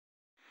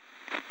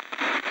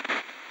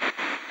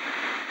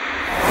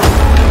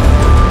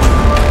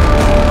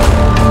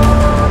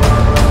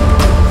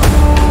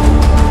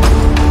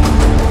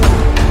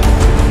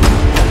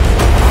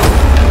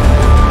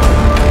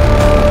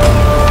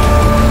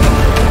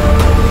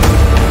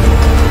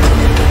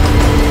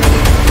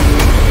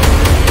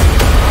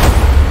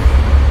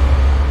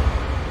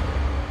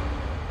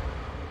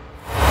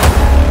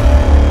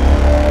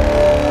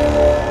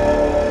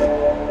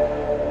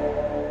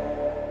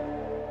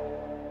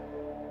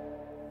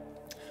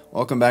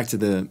Welcome back to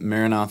the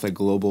Maranatha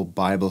Global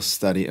Bible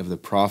Study of the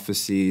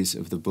Prophecies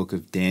of the book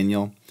of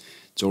Daniel.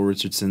 Joel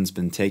Richardson's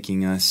been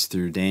taking us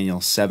through Daniel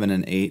 7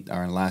 and 8,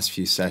 our last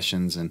few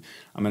sessions, and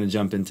I'm going to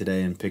jump in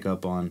today and pick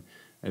up on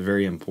a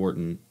very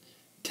important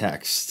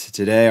text.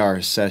 Today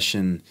our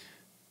session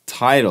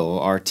title,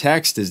 our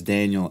text is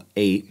Daniel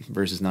 8,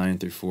 verses 9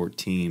 through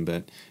 14,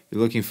 but if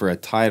you're looking for a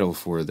title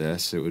for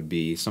this, it would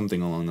be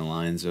something along the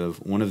lines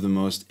of one of the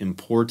most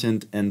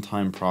important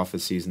end-time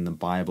prophecies in the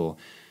Bible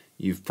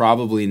you've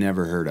probably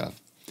never heard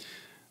of.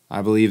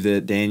 I believe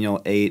that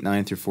Daniel 8,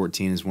 9 through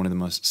 14 is one of the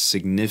most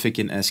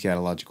significant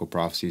eschatological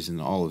prophecies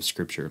in all of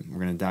Scripture. We're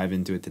going to dive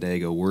into it today,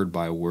 go word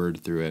by word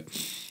through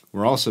it.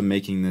 We're also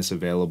making this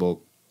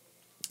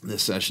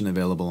session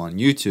available on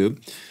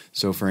YouTube.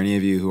 So for any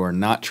of you who are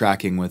not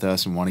tracking with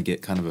us and want to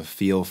get kind of a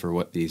feel for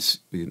what these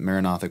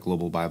Maranatha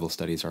Global Bible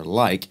Studies are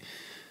like,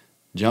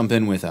 jump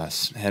in with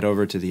us. Head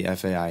over to the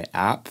FAI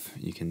app.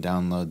 You can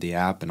download the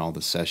app and all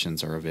the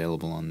sessions are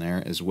available on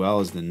there, as well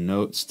as the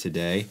notes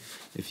today.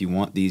 If you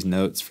want these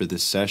notes for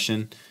this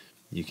session,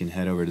 you can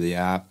head over to the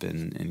app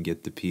and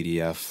get the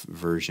PDF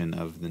version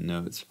of the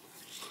notes.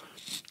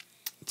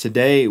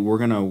 Today we're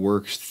going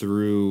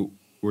to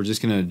we're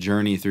just going to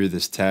journey through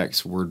this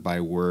text word by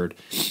word.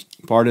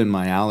 Pardon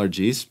my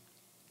allergies.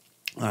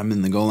 I'm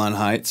in the Golan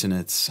Heights and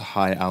it's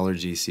high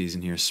allergy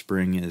season here.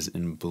 Spring is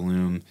in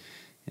bloom.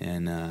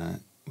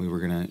 And we were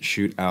going to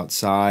shoot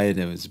outside.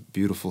 It was a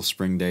beautiful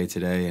spring day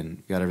today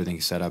and got everything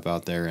set up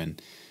out there, and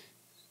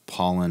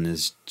pollen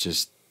is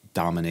just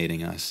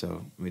dominating us.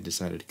 So we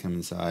decided to come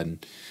inside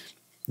and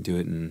do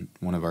it in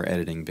one of our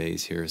editing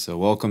bays here. So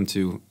welcome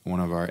to one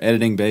of our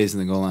editing bays in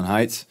the Golan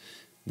Heights.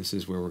 This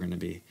is where we're going to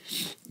be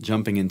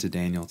jumping into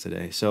Daniel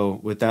today. So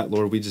with that,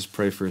 Lord, we just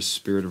pray for a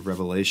spirit of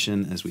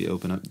revelation as we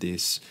open up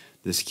this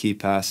key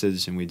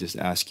passage, and we just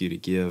ask you to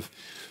give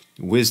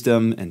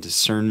wisdom and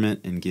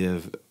discernment and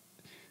give,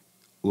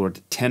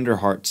 Lord, tender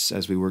hearts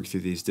as we work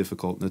through these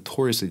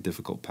notoriously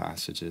difficult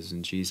passages.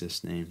 In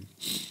Jesus' name,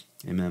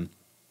 amen.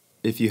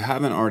 If you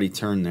haven't already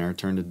turned there,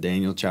 turn to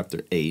Daniel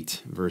chapter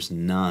 8, verse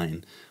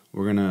 9.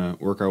 We're going to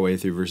work our way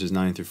through verses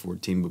 9 through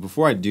 14. But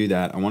before I do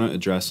that, I want to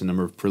address a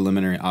number of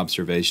preliminary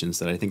observations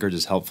that I think are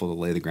just helpful to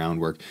lay the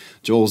groundwork.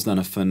 Joel's done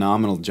a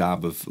phenomenal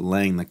job of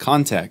laying the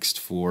context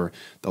for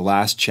the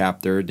last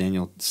chapter,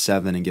 Daniel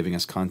 7, and giving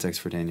us context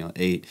for Daniel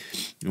 8.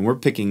 And we're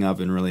picking up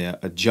in really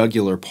a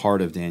jugular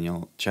part of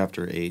Daniel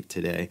chapter 8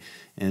 today.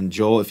 And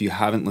Joel, if you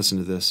haven't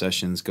listened to those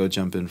sessions, go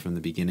jump in from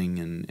the beginning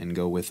and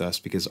go with us,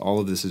 because all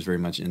of this is very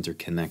much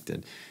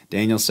interconnected.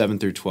 Daniel 7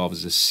 through 12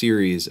 is a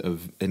series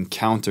of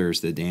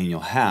encounters that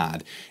Daniel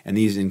had, and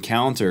these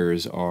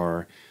encounters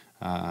are,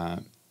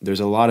 there's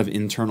a lot of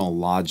internal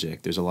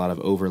logic, there's a lot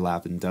of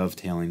overlap and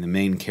dovetailing. The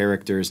main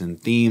characters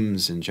and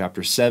themes in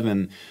chapter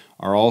 7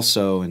 are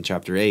also in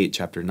chapter 8,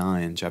 chapter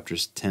 9,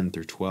 chapters 10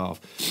 through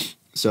 12.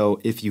 So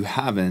if you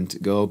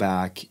haven't, go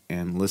back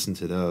and listen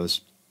to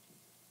those.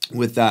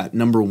 With that,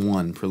 number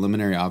one,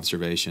 preliminary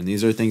observation.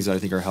 These are things that I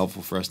think are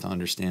helpful for us to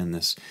understand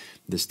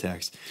this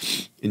text.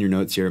 In your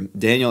notes here,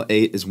 Daniel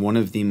 8 is one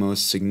of the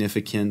most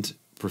significant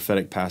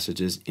prophetic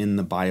passages in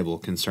the Bible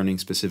concerning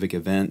specific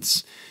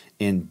events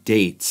and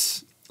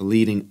dates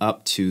leading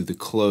up to the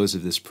close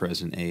of this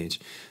present age.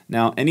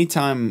 Now,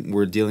 anytime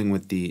we're dealing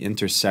with the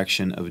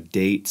intersection of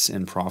dates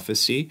and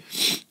prophecy,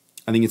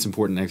 I think it's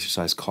important to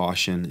exercise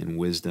caution and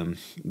wisdom.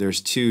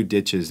 There's two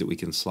ditches that we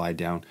can slide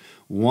down.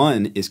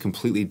 One is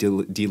completely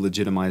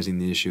delegitimizing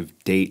the issue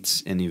of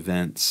dates and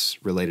events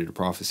related to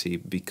prophecy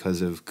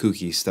because of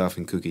kooky stuff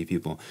and kooky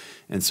people.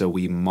 And so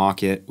we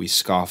mock it, we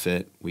scoff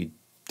it, we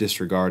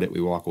disregard it,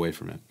 we walk away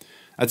from it.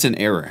 That's an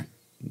error.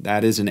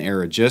 That is an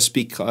error. Just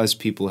because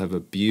people have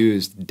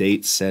abused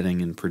date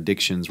setting and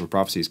predictions where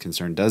prophecy is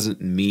concerned doesn't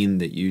mean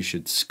that you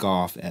should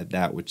scoff at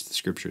that which the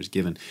Scripture has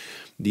given.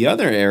 The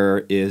other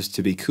error is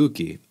to be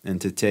kooky and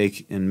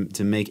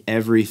to make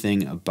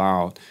everything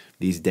about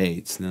these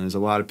dates. Now, there's a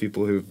lot of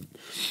people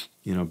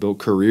who've built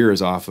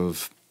careers off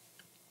of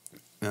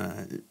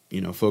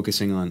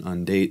focusing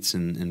on dates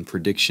and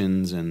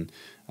predictions and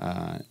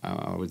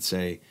I would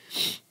say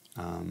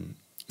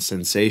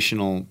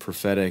sensational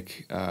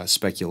prophetic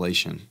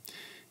speculation.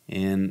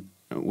 And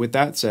with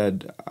that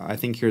said, I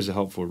think here's a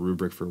helpful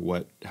rubric for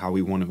how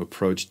we want to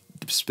approach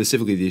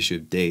specifically the issue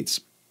of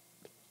dates.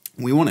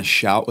 We want to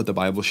shout what the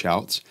Bible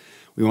shouts.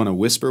 We want to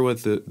whisper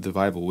what the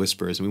Bible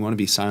whispers, and we want to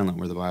be silent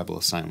where the Bible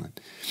is silent.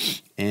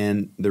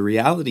 And the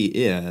reality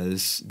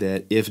is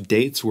that if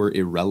dates were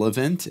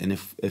irrelevant and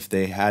if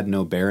they had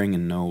no bearing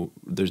and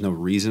there's no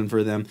reason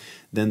for them,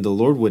 then the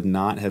Lord would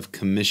not have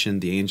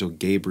commissioned the angel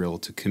Gabriel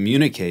to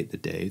communicate the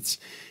dates,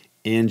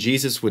 and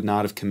Jesus would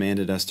not have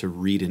commanded us to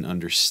read and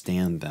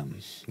understand them,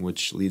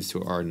 which leads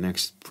to our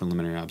next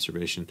preliminary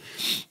observation.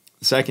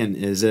 Second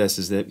is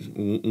that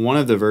one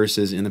of the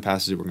verses in the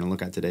passage that we're going to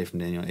look at today from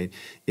Daniel 8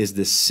 is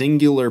the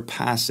singular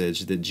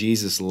passage that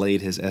Jesus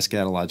laid his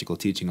eschatological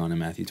teaching on in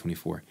Matthew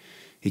 24.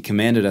 He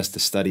commanded us to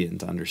study it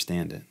and to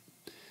understand it.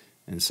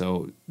 And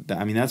so,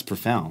 that's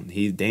profound.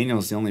 Daniel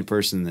is the only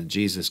person that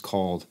Jesus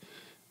called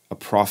a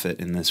prophet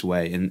in this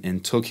way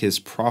and took his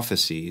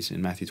prophecies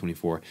in Matthew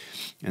 24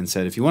 and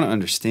said, if you want to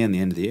understand the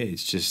end of the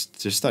age, just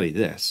study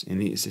this.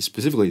 And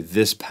specifically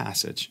this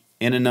passage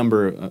and a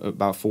number,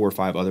 about 4 or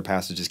 5 other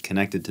passages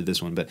connected to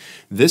this one. But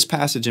this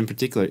passage in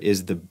particular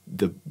is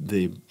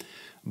the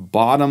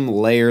bottom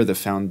layer, the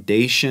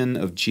foundation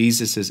of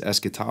Jesus'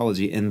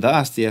 eschatology, and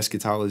thus the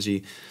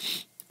eschatology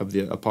of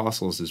the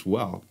apostles as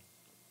well.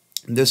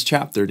 This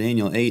chapter,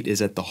 Daniel 8,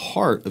 is at the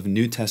heart of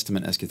New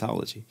Testament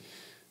eschatology,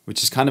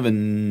 which is kind of a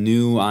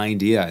new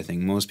idea, I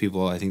think. Most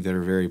people, I think, that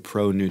are very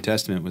pro-New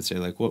Testament would say,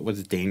 like, what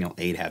does Daniel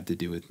 8 have to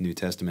do with New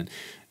Testament?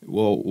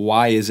 Well,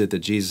 why is it that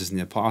Jesus and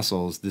the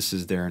apostles, this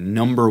is their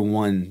number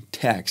one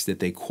text that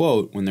they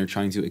quote when they're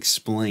trying to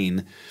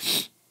explain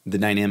the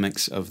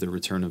dynamics of the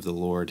return of the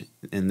Lord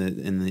and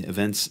the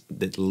events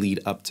that lead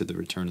up to the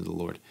return of the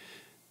Lord?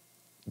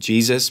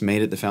 Jesus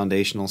made it the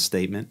foundational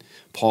statement.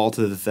 Paul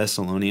to the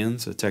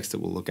Thessalonians, a text that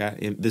we'll look at,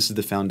 this is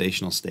the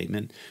foundational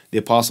statement. The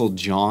Apostle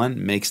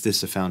John makes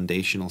this a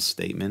foundational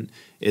statement.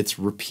 It's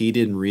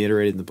repeated and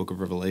reiterated in the book of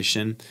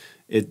Revelation.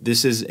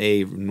 This is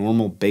a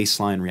normal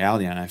baseline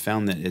reality, and I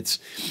found that it's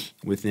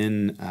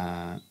within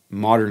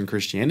modern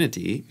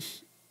Christianity,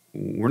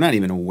 we're not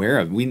even aware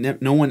of.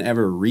 No one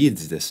ever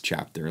reads this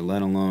chapter,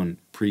 let alone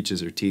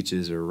preaches or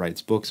teaches or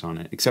writes books on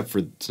it, except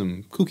for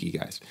some kooky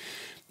guys.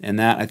 And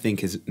that, I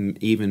think, has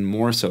even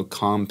more so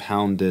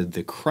compounded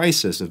the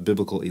crisis of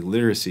biblical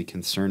illiteracy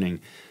concerning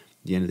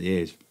the end of the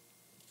age.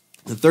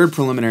 The third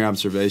preliminary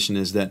observation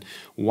is that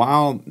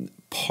while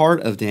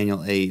part of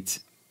Daniel 8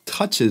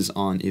 touches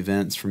on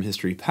events from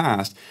history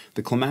past,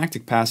 the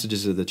climactic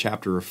passages of the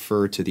chapter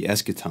refer to the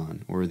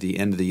eschaton, or the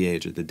end of the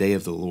age, or the day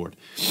of the Lord.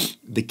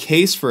 The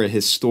case for a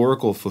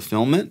historical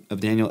fulfillment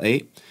of Daniel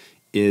 8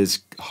 is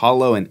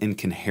hollow and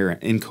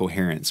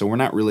incoherent. So we're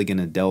not really going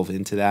to delve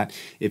into that.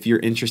 If you're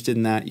interested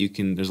in that,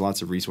 there's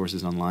lots of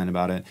resources online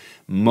about it.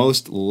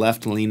 Most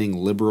left-leaning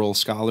liberal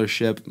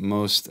scholarship,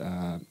 most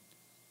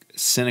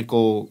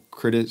cynical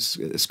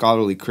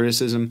scholarly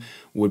criticism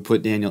would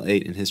put Daniel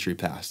 8 in history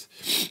past,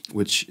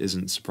 which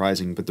isn't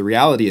surprising. But the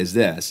reality is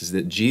this, is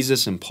that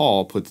Jesus and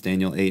Paul puts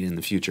Daniel 8 in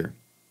the future.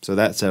 So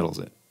that settles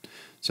it.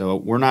 So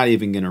we're not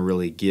even going to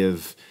really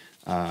give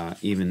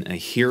even a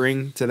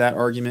hearing to that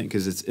argument,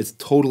 because it's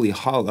totally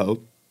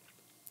hollow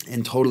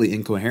and totally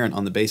incoherent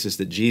on the basis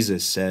that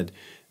Jesus said,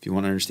 if you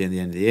want to understand the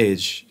end of the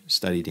age,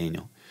 study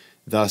Daniel.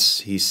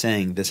 Thus, he's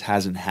saying this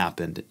hasn't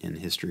happened in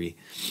history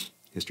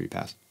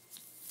past.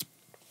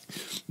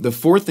 The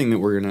fourth thing that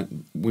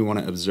we want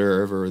to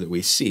observe, or that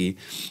we see,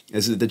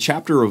 is that the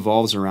chapter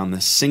revolves around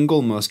the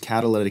single most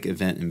catalytic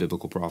event in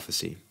biblical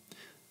prophecy.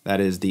 That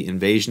is the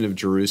invasion of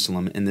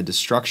Jerusalem and the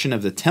destruction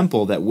of the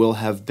temple that will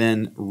have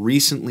been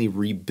recently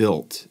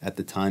rebuilt at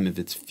the time of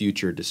its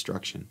future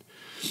destruction.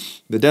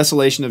 The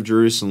desolation of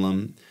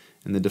Jerusalem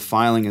and the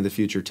defiling of the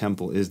future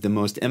temple is the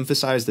most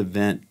emphasized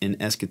event in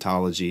the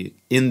eschatology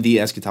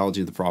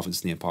of the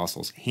prophets and the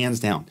apostles, hands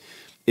down.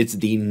 It's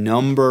the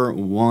number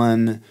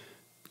one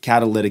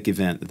catalytic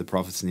event that the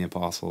prophets and the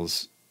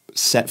apostles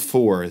set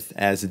forth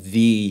as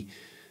the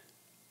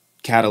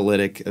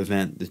catalytic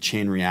event. The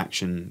chain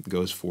reaction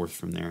goes forth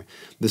from there.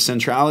 The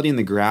centrality and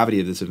the gravity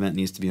of this event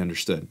needs to be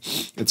understood.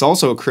 It's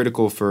also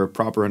critical for a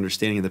proper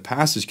understanding of the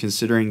passage,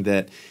 considering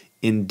that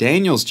in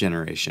Daniel's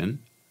generation,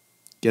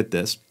 get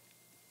this,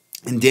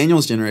 in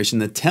Daniel's generation,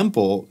 the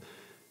temple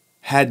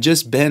had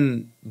just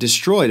been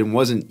destroyed and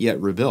wasn't yet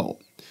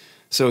rebuilt.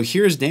 So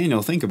here's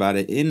Daniel, think about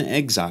it, in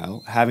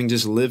exile, having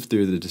just lived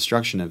through the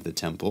destruction of the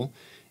temple,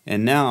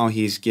 and now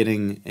he's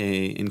getting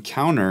an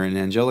encounter, an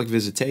angelic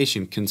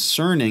visitation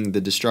concerning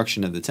the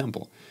destruction of the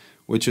temple,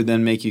 which would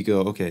then make you go,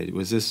 okay,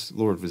 was this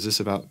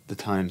about the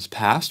times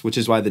past? Which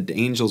is why the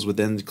angels would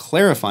then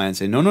clarify and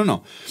say,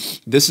 no,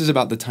 this is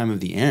about the time of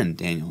the end,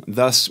 Daniel.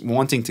 Thus,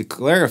 wanting to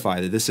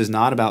clarify that this is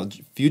not about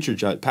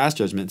past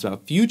judgment, it's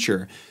about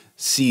future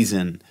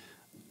season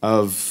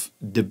of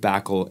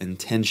debacle and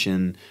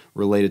tension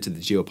related to the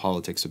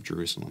geopolitics of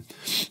Jerusalem.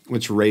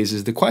 Which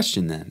raises the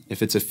question then,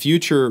 if it's a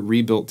future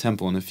rebuilt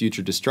temple and a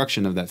future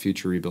destruction of that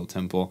future rebuilt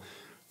temple,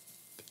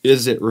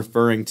 is it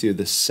referring to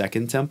the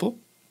second temple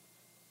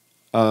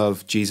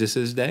of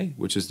Jesus' day,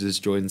 which was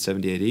destroyed in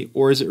 70 AD,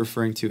 or is it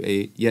referring to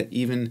a yet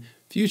even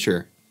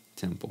future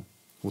temple?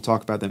 We'll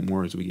talk about that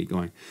more as we get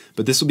going.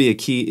 But this will be a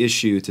key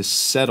issue to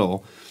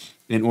settle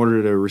in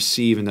order to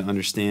receive and to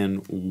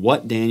understand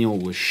what Daniel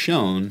was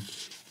shown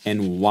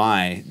and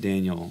why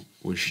Daniel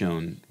was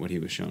shown what he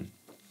was shown.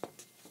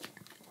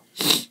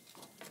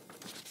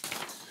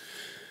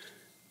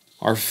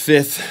 Our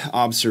fifth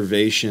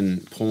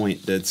observation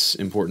point that's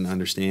important to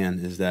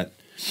understand is that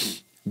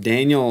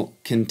Daniel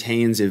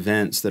contains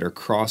events that are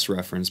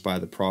cross-referenced by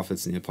the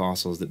prophets and the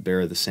apostles that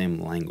bear the same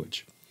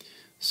language.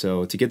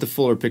 So to get the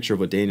fuller picture of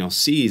what Daniel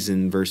sees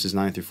in verses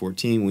 9 through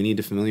 14, we need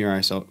to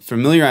familiarize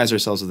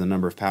ourselves with a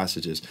number of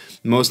passages.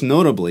 Most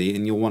notably,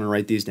 and you'll want to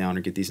write these down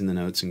or get these in the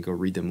notes and go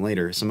read them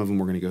later. Some of them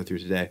we're going to go through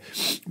today.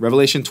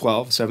 Revelation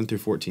 12, 7 through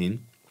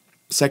 14.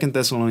 2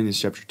 Thessalonians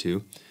chapter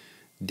 2.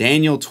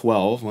 Daniel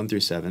 12, 1 through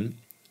 7.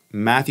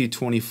 Matthew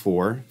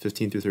 24,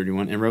 15 through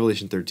 31, and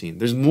Revelation 13.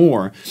 There's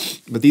more,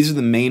 but these are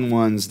the main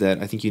ones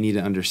that I think you need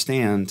to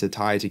understand to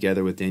tie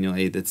together with Daniel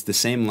 8. It's the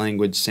same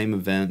language, same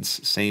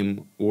events,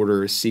 same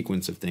order,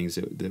 sequence of things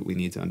that we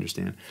need to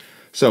understand.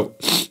 So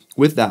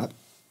with that,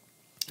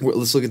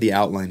 let's look at the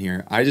outline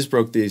here. I just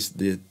broke these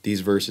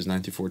verses,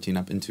 9 through 14,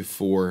 up into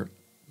 4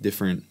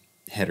 different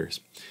headers.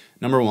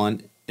 Number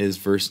 1 is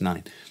verse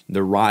 9,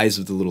 the rise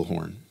of the little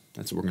horn.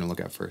 That's what we're going to look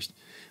at first.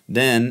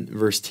 Then,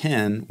 verse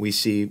 10, we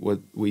see what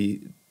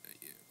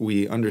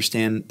we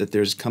understand that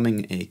there's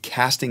coming a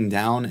casting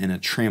down and a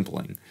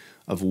trampling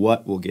of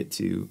what we'll get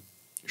to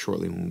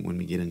shortly when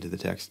we get into the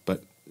text.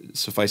 But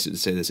suffice it to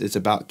say this, it's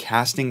about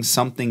casting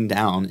something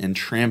down and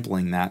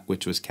trampling that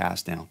which was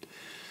cast down.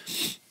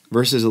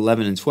 Verses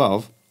 11 and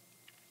 12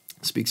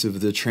 speaks of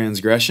the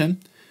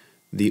transgression,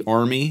 the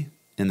army,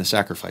 and the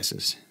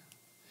sacrifices.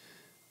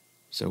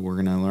 So we're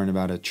going to learn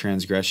about a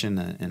transgression,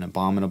 an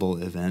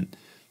abominable event.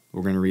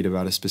 We're going to read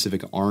about a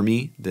specific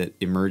army that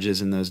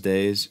emerges in those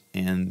days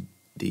and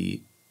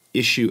the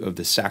issue of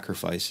the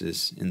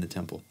sacrifices in the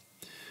temple.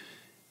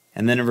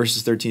 And then in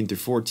verses 13 through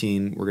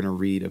 14, we're going to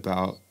read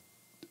about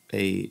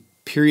a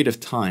period of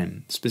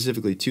time,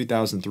 specifically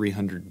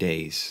 2,300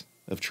 days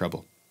of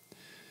trouble.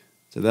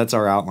 So that's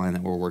our outline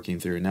that we're working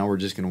through. And now we're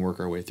just going to work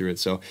our way through it.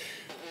 So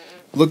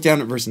look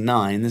down at verse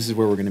 9. This is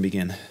where we're going to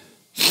begin.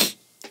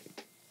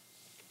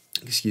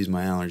 Excuse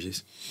my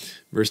allergies.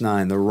 Verse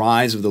 9, the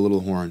rise of the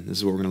little horn. This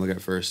is what we're going to look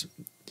at first.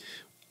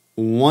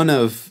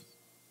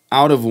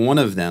 Out of one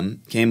of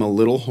them came a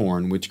little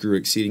horn, which grew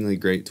exceedingly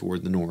great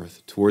toward the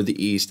north, toward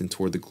the east, and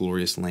toward the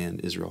glorious land,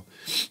 Israel.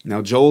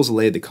 Now, Joel's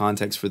laid the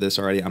context for this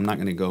already. I'm not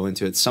going to go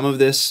into it. Some of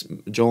this,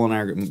 Joel and I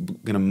are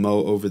going to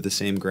mow over the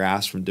same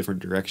grass from different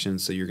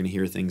directions, so you're going to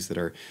hear things that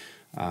are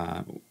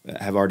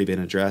have already been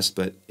addressed,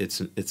 but it's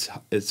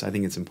I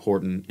think it's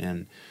important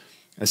and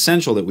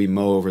essential that we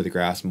mow over the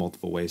grass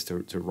multiple ways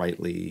to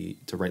rightly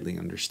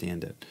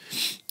understand it.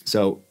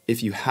 So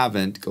if you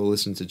haven't, go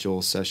listen to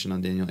Joel's session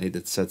on Daniel 8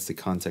 that sets the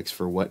context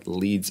for what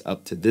leads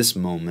up to this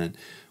moment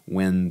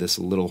when this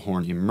little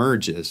horn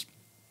emerges.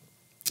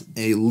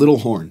 A little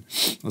horn.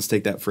 Let's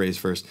take that phrase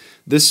first.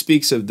 This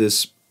speaks of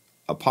this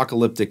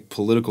apocalyptic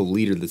political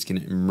leader that's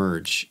going to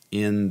emerge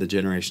in the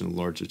generation of the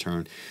Lord's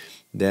return,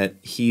 that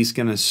he's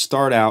going to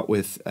start out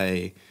with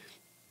a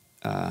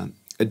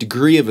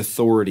degree of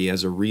authority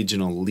as a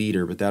regional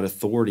leader, but that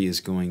authority is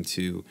going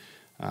to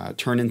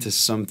turn into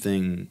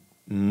something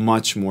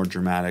much more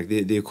dramatic.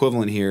 The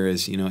equivalent here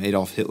is,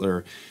 Adolf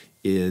Hitler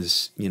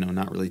is,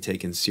 not really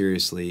taken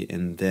seriously,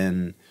 and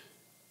then,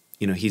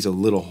 he's a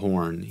little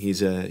horn.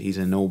 He's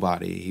a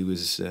nobody. He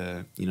was,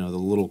 the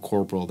little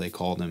corporal, they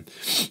called him,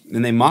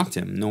 and they mocked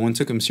him. No one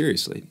took him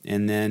seriously.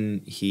 And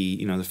then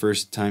he, the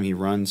first time he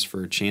runs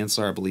for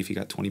chancellor, I believe he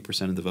got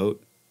 20% of the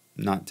vote,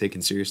 not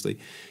taken seriously.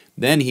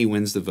 Then he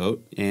wins the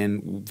vote,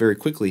 and very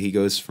quickly he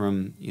goes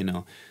from,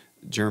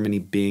 Germany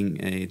being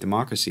a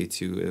democracy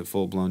to a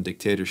full-blown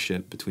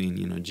dictatorship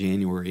between,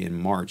 January and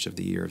March of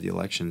the year of the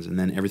elections, and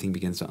then everything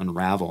begins to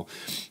unravel.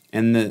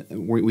 And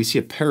we see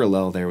a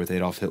parallel there with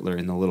Adolf Hitler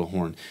and the little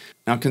horn.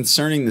 Now,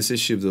 concerning this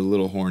issue of the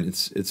little horn,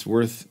 it's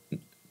worth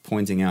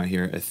pointing out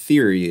here a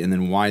theory, and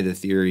then why the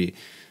theory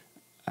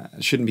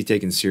shouldn't be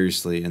taken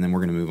seriously, and then we're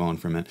going to move on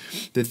from it.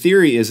 The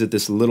theory is that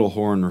this little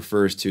horn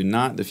refers to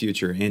not the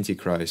future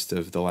Antichrist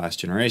of the last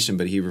generation,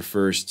 but he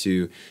refers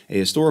to a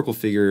historical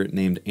figure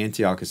named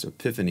Antiochus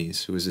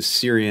Epiphanes, who was a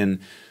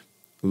Syrian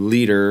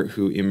leader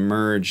who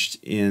emerged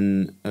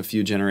in a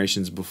few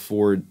generations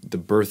before the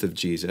birth of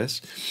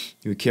Jesus,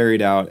 who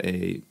carried out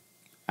a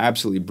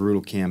absolutely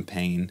brutal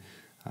campaign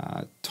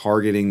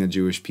targeting the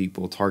Jewish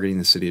people, targeting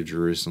the city of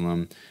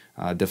Jerusalem,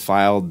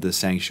 defiled the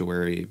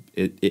sanctuary.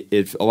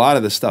 It a lot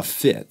of the stuff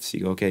fits.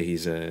 You go, okay,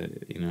 he's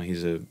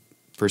a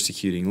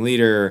persecuting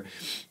leader.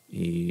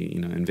 He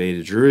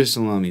invaded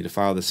Jerusalem. He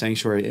defiled the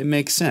sanctuary. It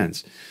makes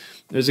sense.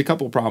 There's a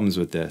couple problems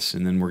with this,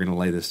 and then we're going to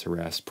lay this to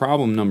rest.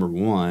 Problem number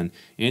 1: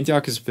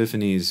 Antiochus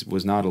Epiphanes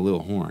was not a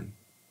little horn.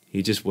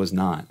 He just was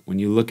not. When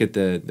you look at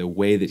the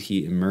way that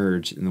he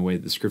emerged and the way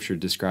the Scripture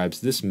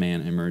describes this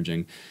man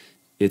emerging,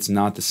 it's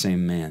not the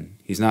same man.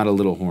 He's not a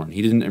little horn.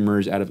 He didn't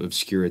emerge out of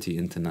obscurity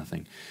into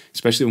nothing.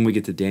 Especially when we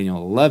get to Daniel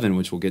 11,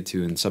 which we'll get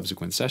to in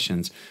subsequent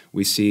sessions,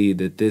 we see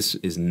that this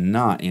is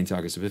not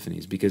Antiochus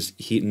Epiphanes because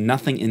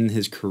nothing in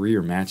his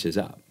career matches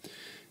up.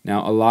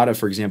 Now, a lot of,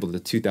 for example, the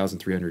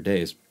 2,300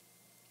 days,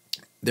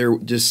 there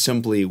just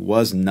simply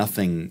was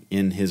nothing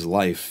in his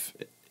life.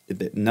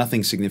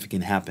 Nothing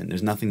significant happened.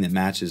 There's nothing that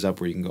matches up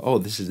where you can go, oh,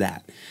 this is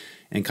that.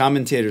 And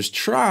commentators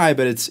try,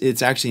 but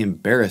it's actually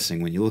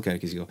embarrassing when you look at it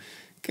because you go,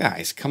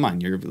 guys, come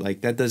on,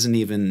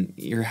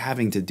 you're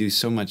having to do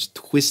so much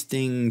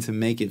twisting to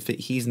make it fit.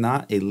 He's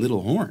not a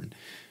little horn.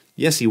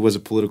 Yes, he was a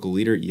political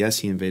leader. Yes,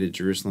 he invaded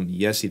Jerusalem.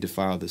 Yes, he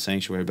defiled the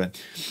sanctuary,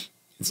 but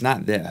it's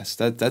not this.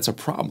 That's a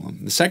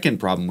problem. The second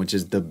problem, which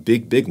is the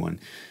big one,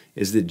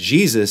 is that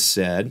Jesus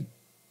said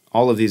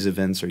all of these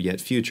events are yet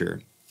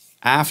future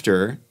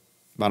after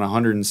about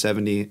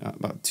 170,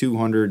 about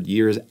 200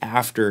 years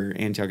after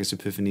Antiochus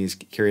Epiphanes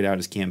carried out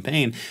his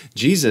campaign,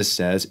 Jesus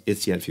says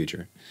it's yet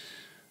future.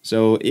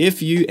 So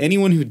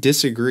anyone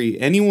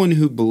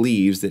who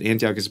believes that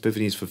Antiochus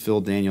Epiphanes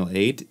fulfilled Daniel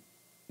 8,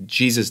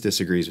 Jesus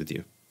disagrees with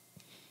you.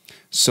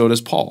 So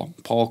does Paul.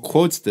 Paul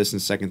quotes this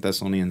in 2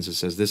 Thessalonians and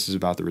says, this is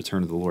about the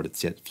return of the Lord.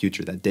 It's yet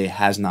future. That day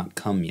has not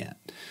come yet.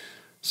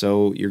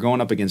 So you're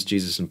going up against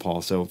Jesus and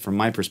Paul. So from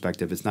my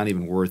perspective, it's not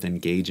even worth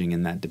engaging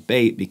in that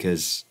debate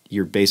because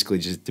you're basically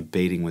just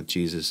debating with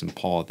Jesus and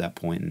Paul at that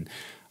point, and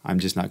I'm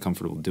just not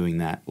comfortable doing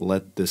that.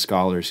 Let the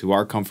scholars who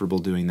are comfortable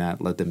doing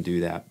that, let them do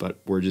that. But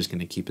we're just going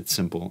to keep it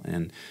simple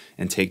and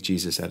take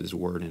Jesus at his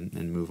word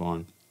and move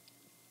on.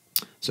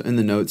 So in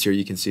the notes here,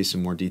 you can see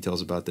some more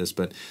details about this.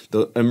 But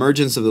the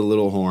emergence of the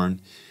little horn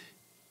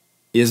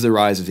is the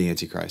rise of the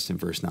Antichrist in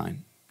verse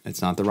 9.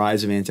 It's not the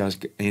rise of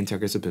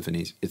Antiochus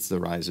Epiphanes. It's the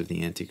rise of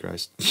the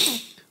Antichrist.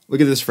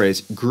 Look at this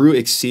phrase, grew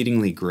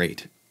exceedingly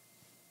great.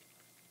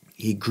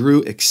 He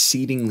grew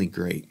exceedingly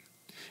great.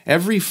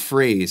 Every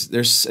phrase,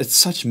 it's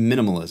such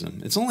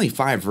minimalism. It's only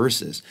 5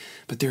 verses,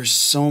 but there's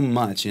so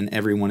much in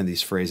every one of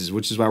these phrases,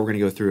 which is why we're going to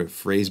go through it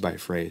phrase by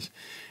phrase.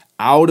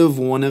 Out of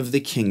one of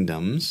the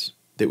kingdoms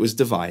that was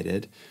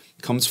divided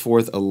comes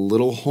forth a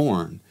little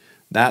horn.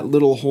 That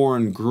little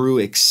horn grew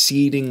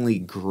exceedingly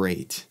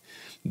great.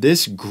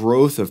 This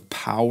growth of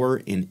power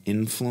and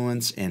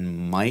influence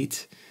and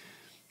might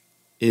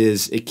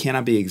it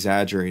cannot be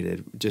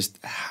exaggerated, just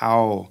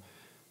how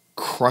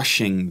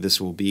crushing this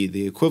will be.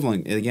 The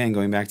equivalent, again,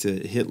 going back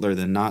to Hitler,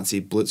 the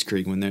Nazi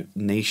blitzkrieg, when the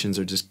nations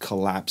are just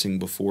collapsing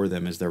before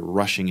them as they're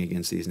rushing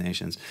against these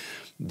nations.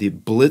 The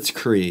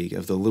blitzkrieg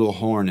of the little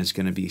horn is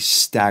going to be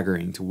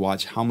staggering to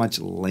watch how much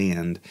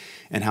land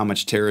and how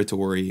much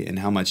territory and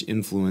how much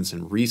influence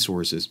and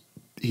resources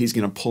he's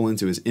going to pull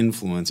into his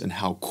influence and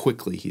how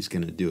quickly he's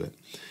going to do it,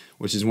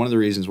 which is one of the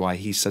reasons why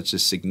he's such a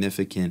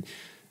significant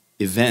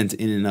event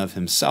in and of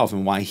himself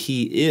and why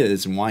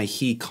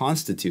he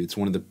constitutes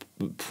one of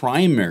the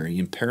primary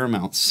and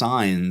paramount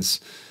signs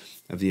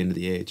of the end of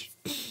the age.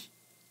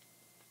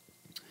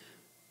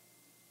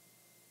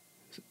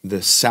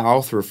 The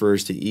south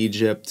refers to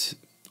Egypt,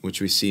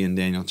 which we see in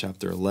Daniel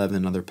chapter 11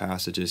 and other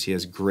passages. He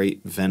has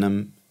great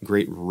venom,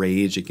 great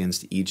rage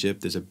against Egypt.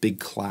 There's a big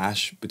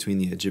clash between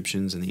the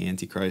Egyptians and the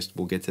Antichrist.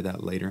 We'll get to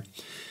that later.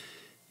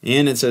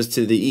 And it says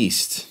to the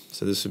east.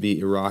 So this would be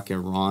Iraq,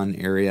 Iran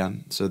area.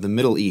 So the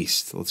Middle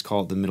East, let's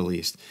call it the Middle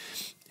East.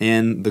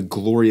 And the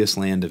glorious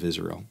land of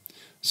Israel.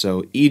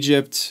 So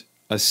Egypt,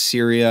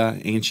 Assyria,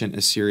 ancient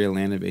Assyria,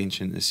 land of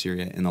ancient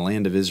Assyria, and the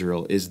land of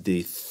Israel is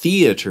the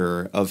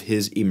theater of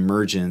his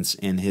emergence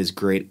and his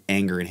great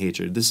anger and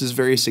hatred. This is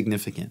very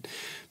significant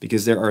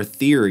because there are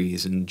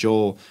theories, and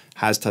Joel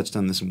has touched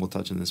on this and we'll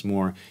touch on this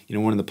more. You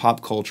know, one of the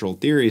pop cultural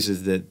theories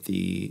is that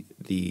the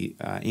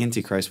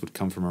Antichrist would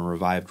come from a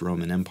revived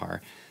Roman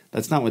Empire.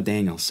 That's not what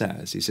Daniel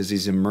says. He says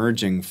he's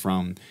emerging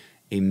from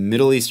a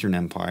Middle Eastern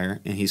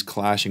empire, and he's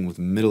clashing with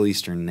Middle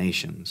Eastern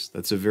nations.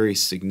 That's a very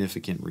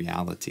significant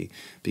reality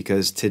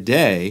because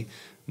today,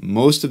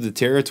 most of the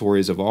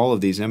territories of all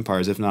of these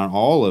empires, if not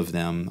all of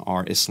them,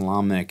 are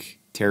Islamic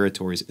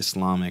territories,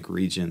 Islamic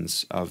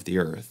regions of the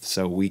earth.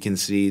 So we can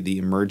see the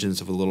emergence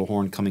of a little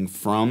horn coming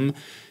from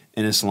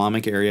an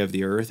Islamic area of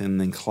the earth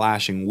and then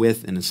clashing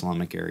with an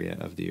Islamic area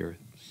of the earth.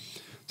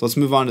 So let's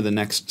move on to the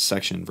next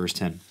section, verse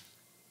 10.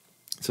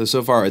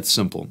 So far it's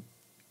simple.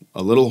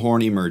 A little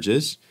horn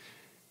emerges.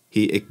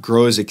 It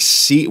grows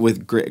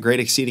with great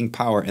exceeding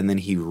power, and then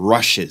he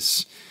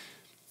rushes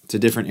to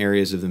different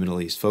areas of the Middle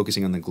East,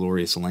 focusing on the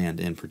glorious land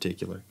in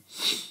particular.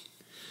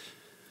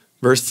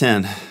 Verse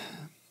 10,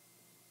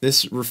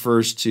 this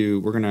refers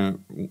to,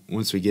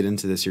 once we get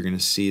into this, you're going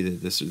to see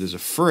that there's a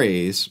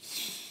phrase.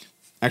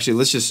 Actually,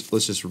 let's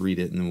just read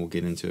it, and then we'll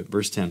get into it.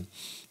 Verse 10,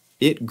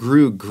 it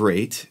grew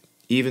great,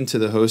 even to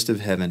the host of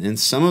heaven, and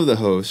some of the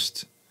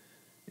host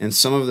and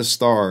some of the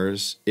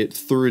stars it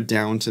threw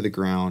down to the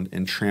ground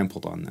and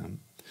trampled on them.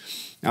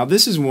 Now,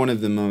 this is one of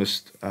the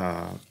most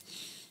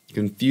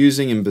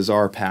confusing and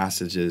bizarre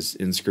passages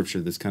in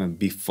Scripture that's kind of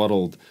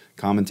befuddled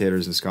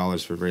commentators and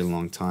scholars for a very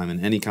long time.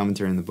 And any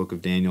commentary in the book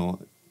of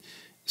Daniel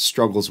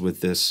struggles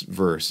with this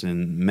verse.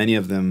 And many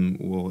of them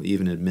will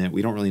even admit,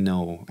 we don't really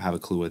have a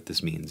clue what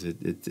this means.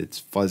 It's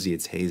fuzzy,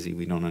 it's hazy,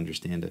 we don't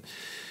understand it.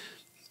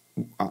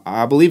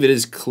 I believe it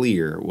is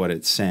clear what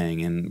it's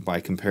saying, and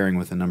by comparing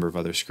with a number of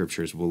other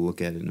scriptures, we'll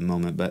look at it in a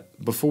moment.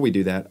 But before we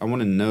do that, I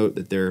want to note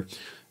that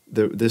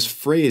this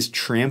phrase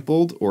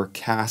trampled or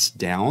cast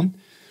down,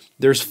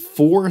 there's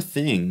 4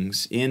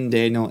 things in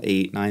Daniel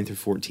 8, 9 through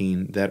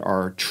 14 that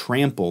are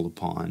trampled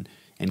upon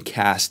and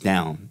cast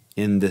down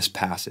in this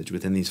passage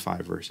within these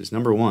 5 verses.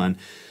 Number 1,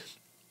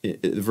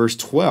 verse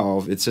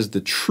 12, it says the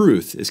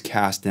truth is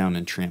cast down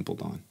and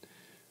trampled on.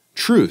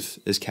 Truth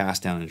is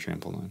cast down and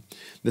trampled on.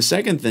 The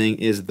second thing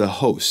is the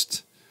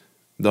host.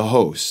 The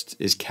host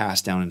is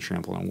cast down and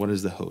trampled on. What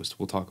is the host?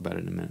 We'll talk about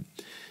it in a minute.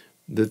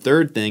 The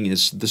third thing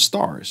is the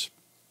stars.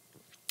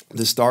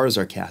 The stars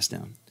are cast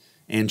down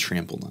and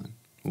trampled on.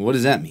 What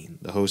does that mean?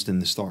 The host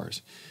and the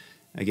stars.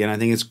 Again, I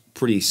think it's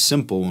pretty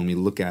simple when we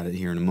look at it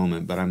here in a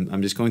moment, but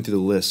I'm just going through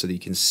the list so that you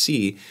can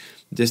see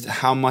just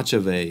how much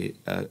of a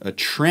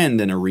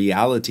trend and a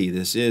reality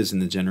this is in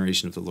the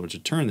generation of the Lord's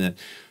return, that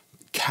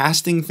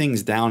casting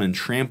things down and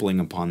trampling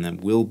upon them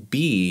will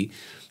be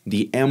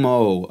the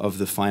MO of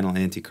the final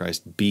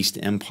Antichrist beast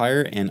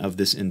empire and of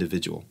this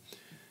individual.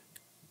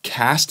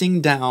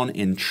 Casting down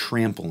and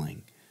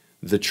trampling.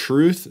 The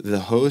truth, the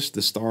host,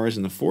 the stars,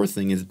 and the fourth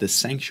thing is the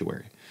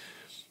sanctuary.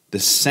 The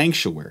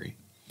sanctuary.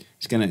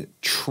 He's going to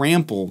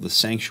trample the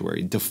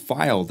sanctuary,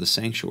 defile the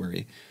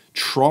sanctuary,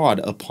 trod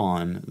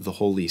upon the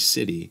holy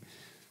city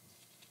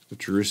of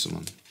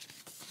Jerusalem.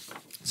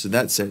 So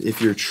that said,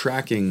 if you're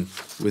tracking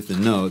with the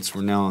notes,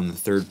 we're now on the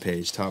third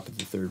page, top of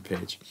the third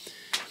page.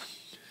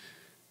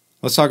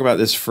 Let's talk about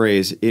this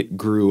phrase, it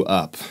grew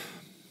up.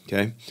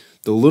 Okay?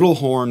 The little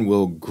horn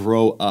will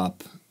grow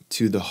up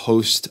to the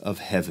host of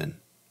heaven.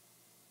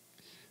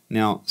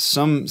 Now,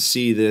 some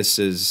see this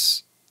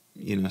as,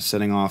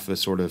 setting off a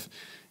sort of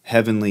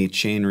heavenly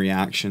chain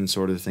reaction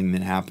sort of thing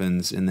that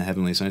happens in the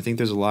heavenlies. And I think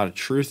there's a lot of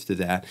truth to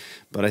that,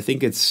 but I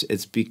think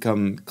it's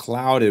become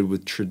clouded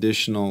with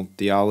traditional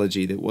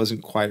theology that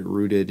wasn't quite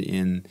rooted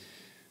in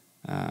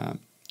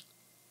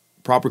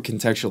proper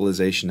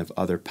contextualization of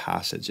other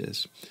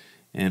passages.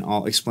 And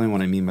I'll explain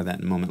what I mean by that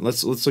in a moment.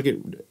 Let's look at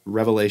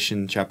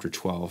Revelation chapter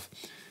 12,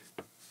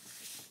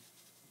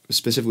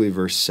 specifically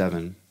verse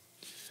 7.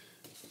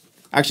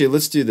 Actually,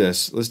 let's do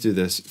this.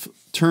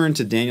 Turn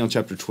to Daniel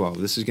chapter 12.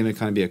 This is going to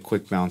kind of be a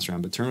quick bounce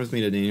around, but turn with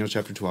me to Daniel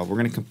chapter 12. We're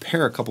going to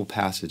compare a couple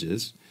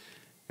passages,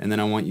 and then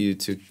I want you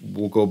to,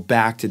 we'll go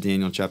back to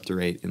Daniel chapter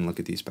 8 and look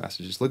at these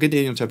passages. Look at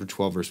Daniel chapter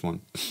 12, verse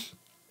 1.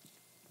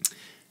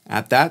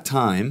 At that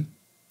time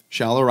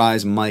shall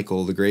arise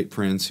Michael, the great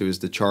prince, who is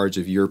the charge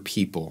of your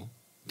people,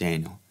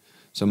 Daniel.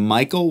 So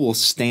Michael will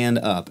stand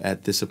up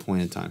at this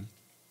appointed time.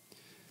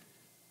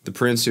 The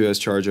prince who has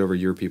charge over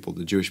your people,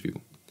 the Jewish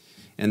people.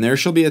 And there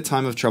shall be a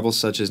time of trouble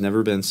such as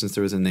never been since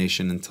there was a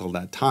nation until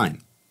that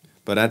time.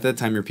 But at that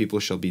time your people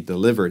shall be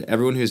delivered,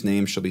 everyone whose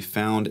name shall be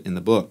found in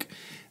the book.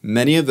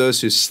 Many of those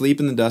who sleep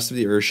in the dust of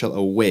the earth shall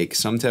awake,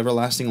 some to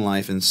everlasting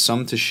life, and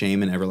some to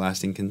shame and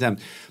everlasting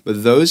contempt.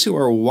 But those who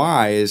are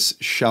wise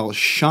shall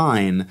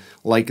shine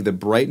like the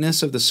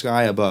brightness of the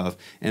sky above,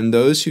 and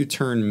those who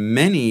turn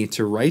many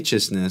to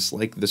righteousness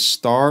like the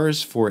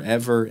stars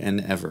forever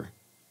and ever.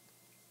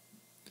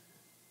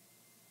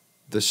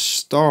 The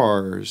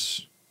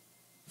stars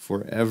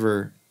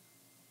forever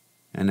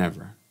and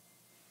ever.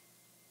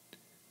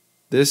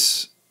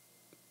 This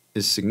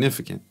is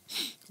significant.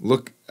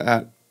 Look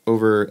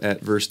over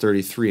at verse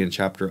 33 in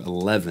chapter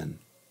 11.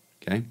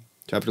 Okay?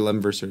 Chapter 11,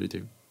 verse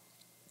 32.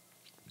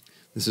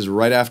 This is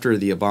right after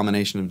the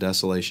abomination of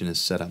desolation is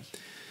set up.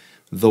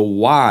 The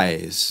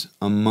wise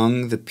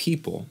among the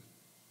people,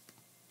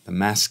 the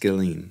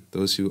masculine,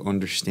 those who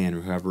understand,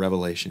 who have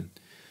revelation,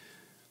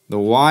 the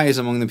wise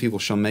among the people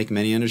shall make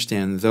many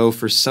understand, though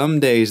for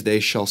some days they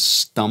shall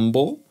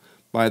stumble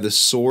by the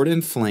sword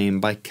and flame,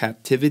 by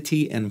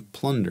captivity and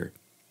plunder.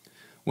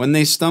 When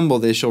they stumble,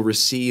 they shall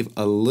receive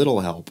a little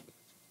help.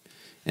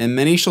 And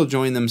many shall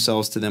join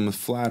themselves to them with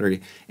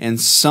flattery.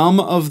 And some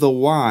of the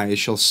wise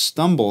shall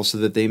stumble so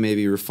that they may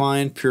be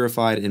refined,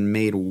 purified, and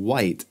made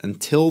white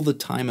until the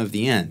time of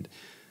the end.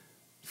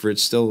 For it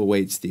still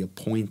awaits the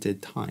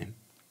appointed time.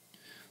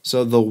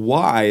 So the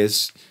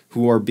wise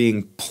who are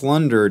being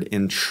plundered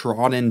and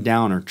trodden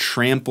down or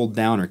trampled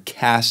down or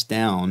cast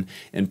down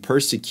and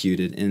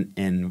persecuted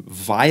and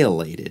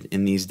violated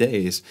in these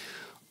days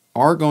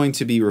are going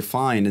to be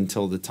refined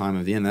until the time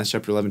of the end. That's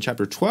chapter 11.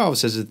 Chapter 12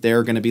 says that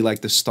they're going to be like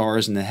the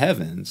stars in the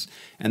heavens,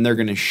 and they're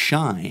going to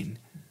shine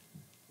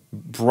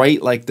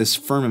bright like this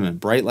firmament,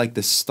 bright like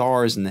the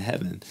stars in the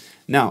heaven.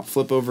 Now,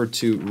 flip over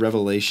to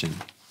Revelation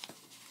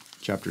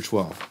chapter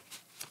 12,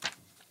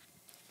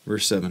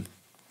 verse 7.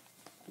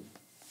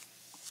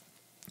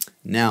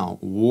 Now,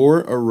 war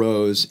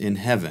arose in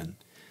heaven.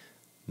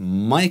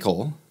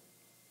 Michael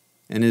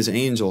and his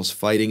angels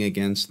fighting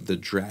against the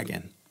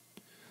dragon.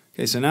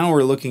 Okay, so now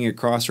we're looking at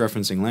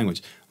cross-referencing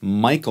language.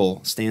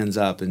 Michael stands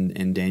up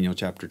in Daniel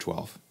chapter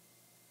 12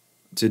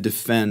 to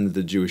defend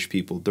the Jewish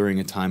people during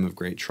a time of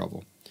great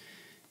trouble.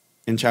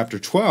 In chapter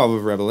 12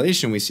 of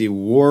Revelation, we see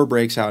war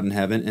breaks out in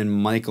heaven and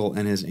Michael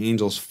and his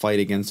angels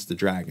fight against the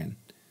dragon.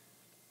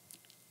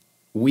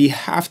 We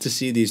have to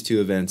see these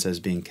two events as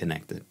being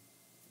connected.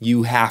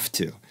 You have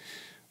to.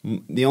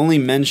 The only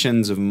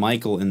mentions of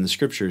Michael in the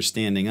scriptures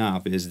standing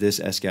up is this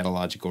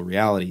eschatological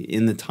reality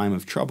in the time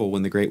of trouble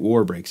when the great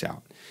war breaks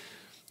out.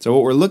 So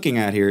what we're looking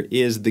at here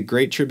is the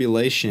great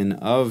tribulation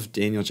of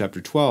Daniel chapter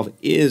 12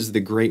 is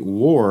the great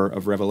war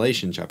of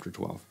Revelation chapter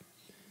 12.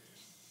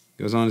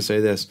 It goes on to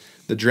say this,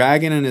 the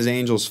dragon and his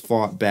angels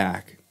fought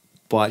back,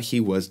 but he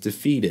was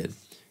defeated,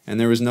 and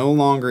there was no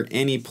longer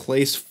any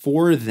place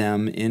for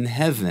them in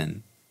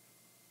heaven.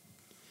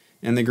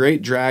 And the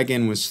great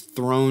dragon was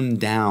thrown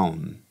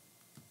down.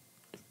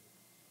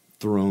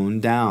 Thrown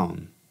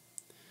down.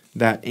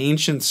 that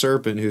ancient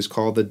serpent who's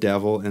called the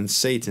devil and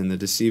Satan, the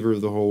deceiver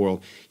of the whole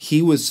world,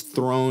 he was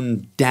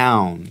thrown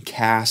down,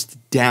 cast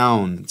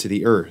down to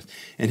the earth,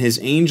 and his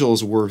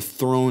angels were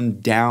thrown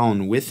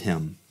down with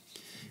him.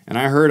 And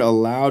I heard a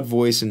loud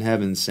voice in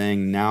heaven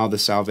saying, now the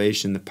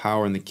salvation, the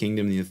power, and the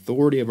kingdom, and the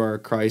authority of our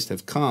Christ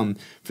have come,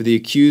 for the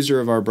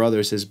accuser of our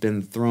brothers has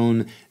been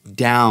thrown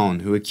down,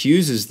 who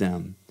accuses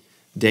them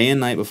day and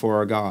night before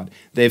our God.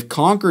 They've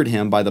conquered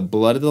him by the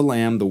blood of the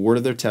Lamb, the word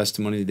of their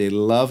testimony. They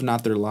love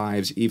not their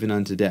lives even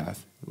unto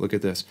death. Look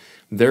at this.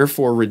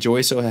 Therefore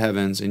rejoice, O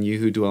heavens, and you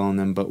who dwell in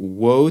them. But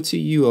woe to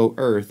you, O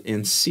earth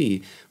and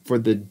sea, for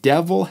the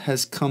devil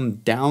has come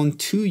down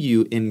to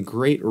you in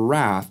great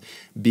wrath,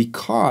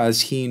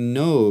 because he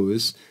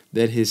knows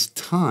that his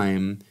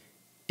time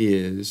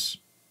is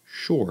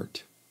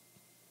short.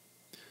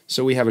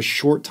 So we have a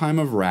short time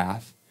of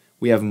wrath.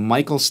 We have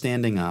Michael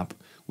standing up.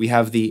 We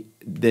have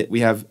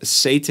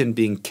Satan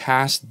being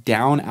cast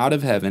down out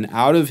of heaven,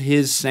 out of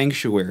his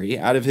sanctuary,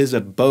 out of his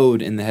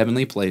abode in the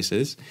heavenly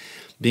places,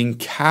 being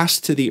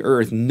cast to the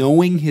earth,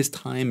 knowing his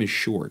time is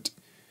short.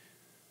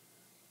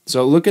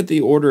 So look at the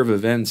order of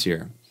events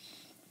here.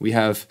 We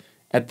have,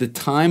 at the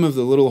time of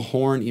the little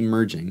horn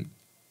emerging,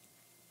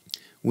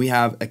 we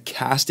have a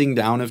casting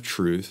down of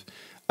truth,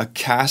 a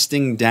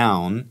casting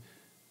down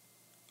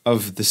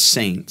of the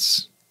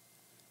saints.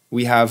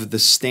 We have the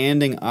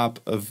standing up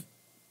of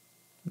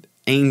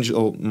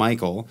angel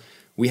Michael.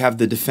 We have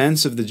the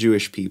defense of the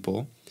Jewish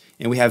people,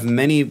 and we have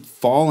many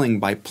falling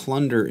by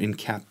plunder in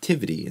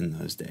captivity in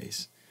those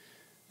days.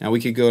 Now we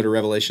could go to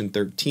Revelation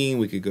 13,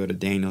 we could go to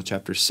Daniel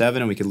chapter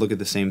 7, and we could look at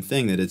the same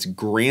thing, that it's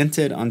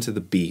granted unto the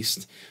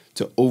beast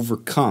to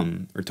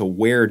overcome or to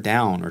wear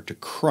down or to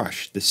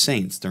crush the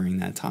saints during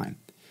that time.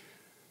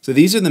 So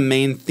these are the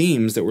main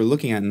themes that we're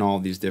looking at in all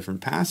of these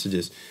different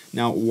passages.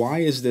 Now,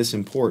 why is this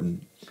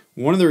important?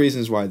 One of the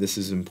reasons why this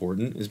is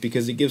important is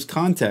because it gives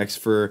context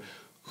for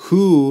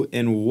who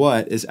and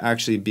what is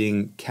actually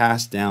being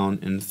cast down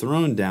and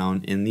thrown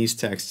down in these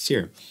texts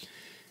here.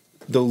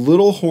 The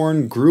little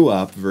horn grew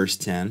up, verse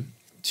 10,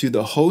 to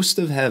the host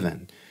of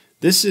heaven.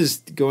 This is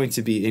going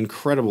to be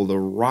incredible, the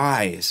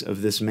rise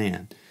of this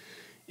man.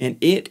 And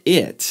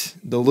the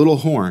little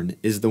horn,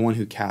 is the one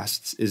who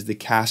casts, is the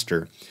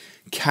caster.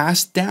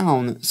 Cast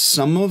down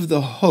some of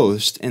the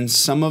host and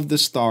some of the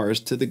stars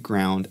to the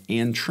ground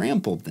and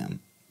trampled them.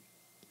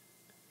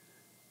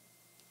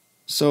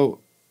 So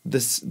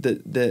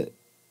the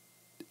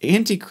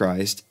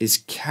Antichrist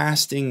is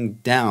casting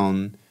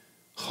down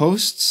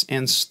hosts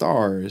and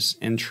stars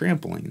and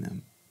trampling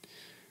them.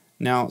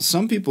 Now,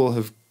 some people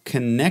have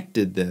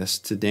connected this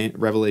to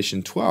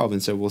Revelation 12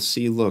 and said, well,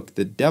 see, look,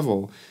 the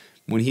devil,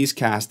 when he's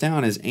cast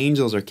down, his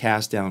angels are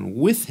cast down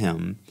with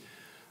him.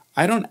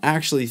 I don't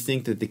actually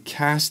think that the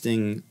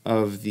casting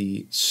of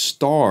the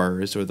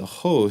stars or the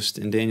host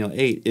in Daniel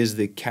 8 is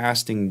the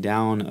casting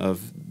down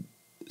of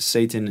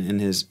Satan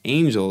and his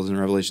angels in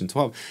Revelation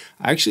 12.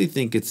 I actually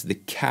think it's the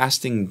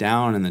casting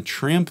down and the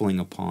trampling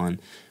upon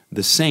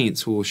the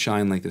saints who will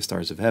shine like the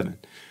stars of heaven.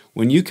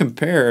 When you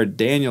compare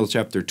Daniel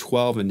chapter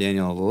 12 and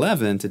Daniel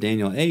 11 to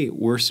Daniel 8,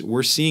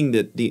 we're seeing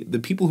that the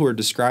people who are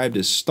described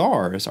as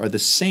stars are the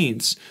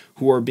saints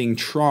who are being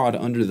trod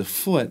under the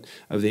foot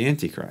of the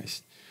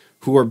Antichrist,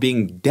 who are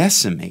being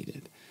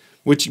decimated,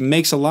 which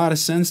makes a lot of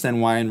sense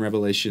then why in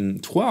Revelation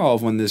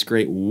 12, when this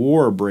great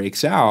war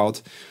breaks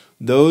out,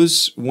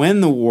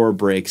 when the war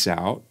breaks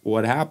out,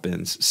 what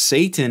happens?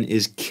 Satan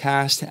is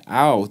cast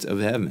out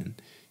of heaven.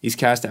 He's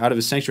cast out of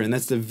his sanctuary. And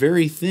that's the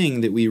very thing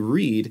that we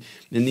read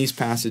in these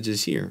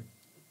passages here,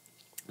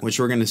 which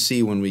we're going to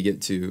see when we get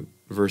to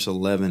verse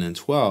 11 and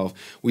 12.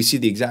 We see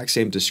the exact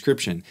same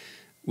description.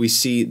 We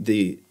see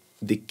the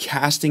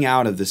casting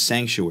out of the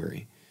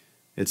sanctuary.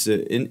 It's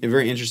a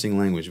very interesting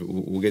language.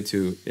 We'll get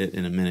to it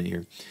in a minute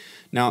here.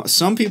 Now,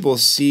 some people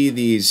see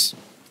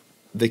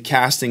the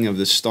casting of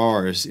the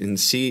stars and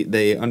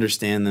they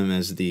understand them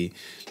as the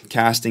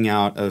casting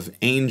out of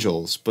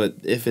angels. But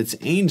if it's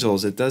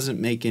angels, it doesn't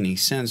make any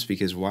sense,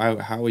 because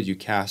how would you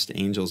cast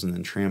angels and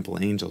then trample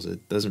angels?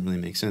 It doesn't really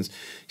make sense,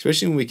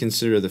 especially when we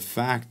consider the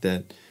fact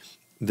that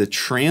the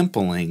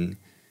trampling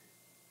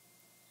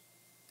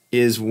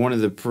is one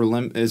of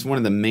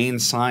the main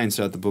signs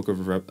throughout the book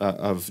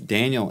of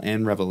Daniel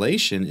and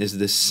Revelation, is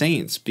the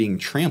saints being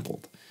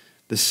trampled,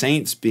 the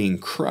saints being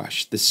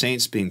crushed, the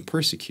saints being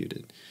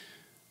persecuted.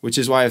 Which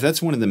is why, if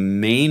that's one of the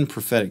main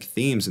prophetic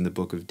themes in the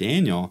book of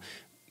Daniel,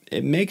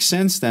 it makes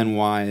sense then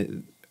why,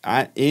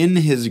 in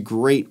his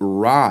great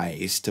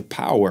rise to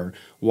power,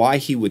 why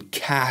he would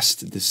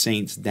cast the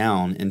saints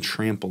down and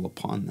trample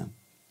upon them.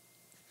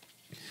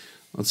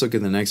 Let's look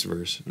at the next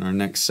verse, in our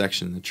next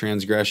section, the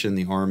transgression,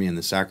 the army, and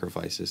the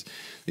sacrifices.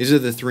 These are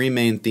the three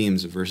main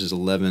themes of verses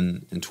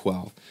 11 and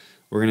 12.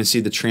 We're going to see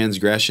the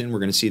transgression, we're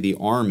going to see the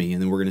army,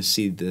 and then we're going to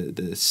see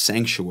the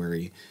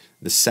sanctuary,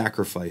 the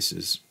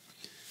sacrifices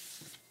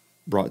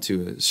brought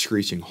to a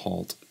screeching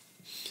halt.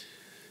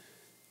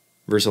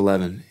 Verse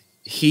 11,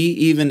 he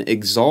even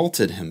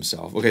exalted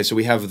himself. Okay, so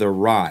we have the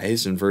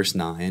rise in verse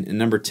 9. And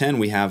number 10,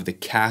 we have the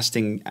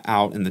casting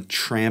out and the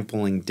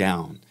trampling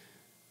down.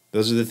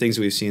 Those are the things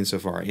we've seen so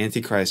far.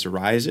 Antichrist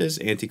arises,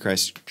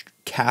 Antichrist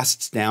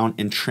casts down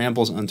and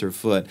tramples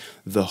underfoot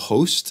the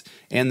host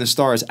and the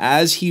stars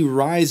as he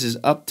rises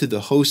up to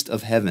the host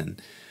of heaven.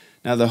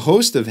 Now, the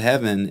host of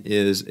heaven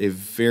is a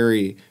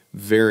very,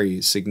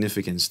 very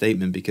significant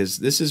statement because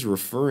this is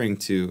referring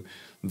to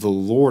the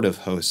Lord of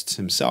hosts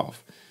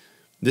himself.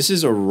 This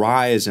is a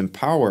rise in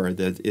power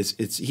that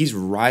he's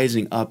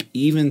rising up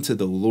even to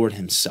the Lord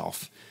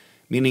himself,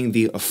 meaning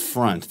the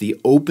affront, the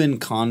open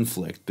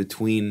conflict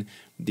between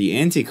the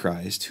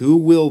Antichrist, who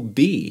will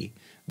be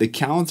the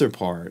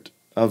counterpart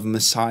of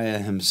Messiah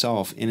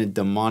himself in a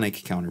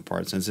demonic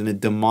counterpart sense, in a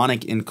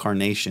demonic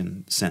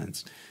incarnation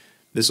sense.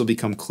 This will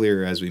become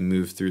clearer as we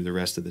move through the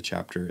rest of the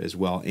chapter as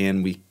well,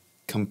 and we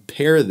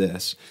compare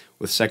this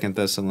with 2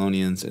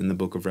 Thessalonians and the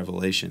book of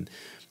Revelation,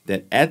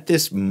 that at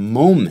this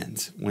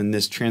moment when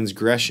this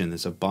transgression,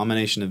 this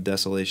abomination of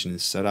desolation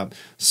is set up,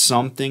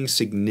 something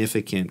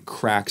significant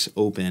cracks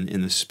open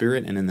in the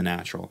spirit and in the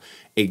natural.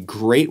 A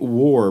great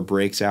war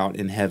breaks out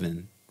in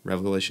heaven,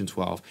 Revelation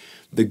 12.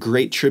 The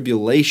great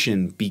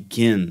tribulation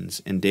begins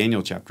in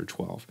Daniel chapter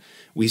 12.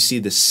 We see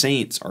the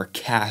saints are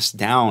cast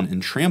down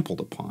and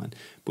trampled upon.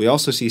 We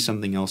also see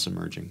something else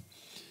emerging.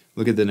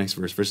 Look at the next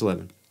verse, verse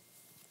 11.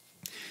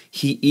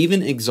 He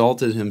even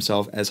exalted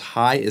himself as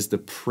high as the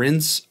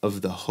prince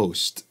of the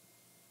host.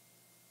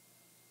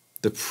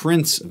 The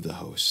prince of the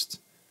host.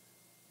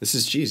 This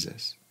is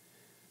Jesus.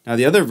 Now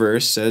the other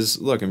verse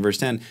says, look, in verse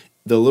 10,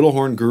 the little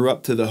horn grew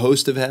up to the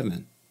host of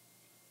heaven.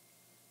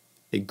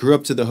 It grew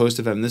up to the host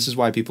of heaven. This is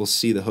why people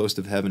see the host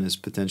of heaven as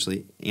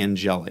potentially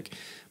angelic.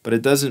 But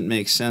it doesn't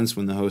make sense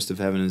when the host of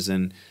heaven is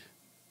in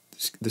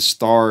the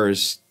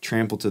stars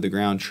trample to the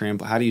ground.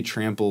 How do you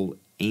trample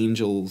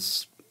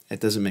angels? It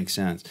doesn't make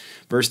sense.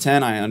 Verse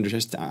 10, I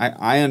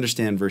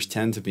understand verse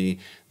 10 to be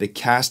the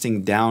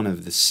casting down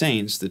of the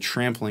saints, the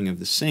trampling of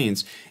the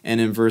saints. And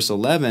in verse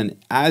 11,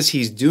 as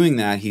he's doing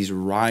that, he's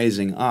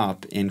rising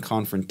up in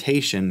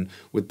confrontation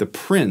with the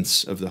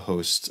prince of the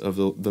hosts, of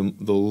the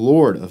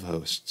Lord of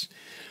hosts.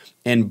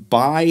 And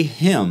by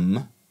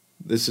him,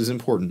 this is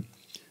important,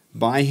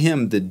 by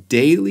him the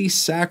daily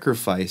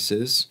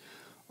sacrifices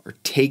are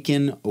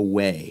taken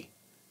away.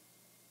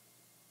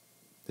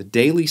 The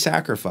daily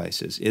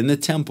sacrifices in the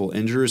temple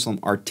in Jerusalem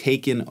are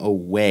taken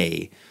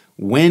away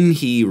when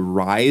he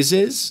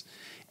rises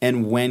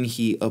and when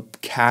he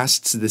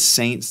casts the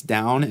saints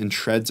down and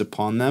treads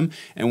upon them,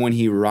 and when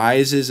he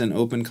rises in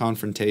open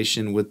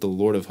confrontation with the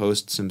Lord of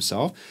hosts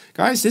himself.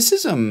 Guys, this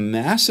is a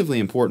massively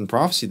important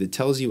prophecy that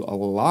tells you a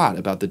lot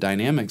about the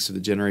dynamics of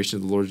the generation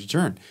of the Lord's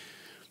return.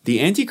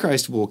 The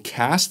Antichrist will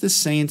cast the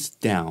saints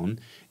down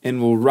and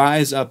will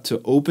rise up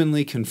to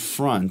openly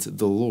confront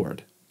the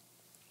Lord.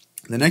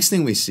 The next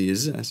thing we see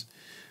is this.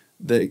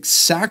 The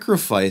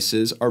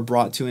sacrifices are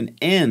brought to an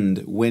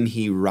end when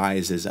he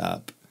rises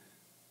up.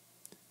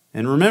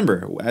 And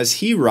remember, as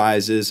he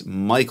rises,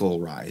 Michael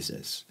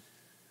rises.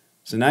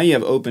 So now you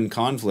have open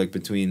conflict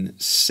between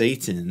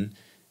Satan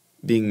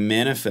being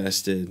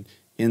manifested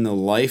in the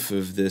life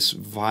of this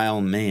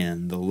vile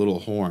man, the little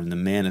horn, the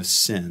man of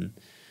sin.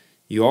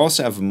 You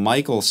also have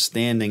Michael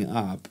standing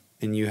up,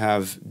 and you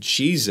have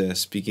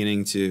Jesus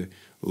beginning to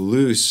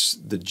loose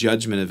the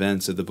judgment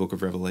events of the book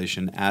of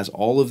Revelation as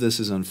all of this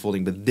is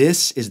unfolding. But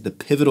this is the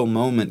pivotal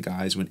moment,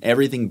 guys, when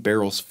everything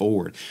barrels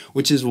forward,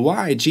 which is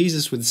why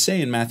Jesus would say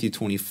in Matthew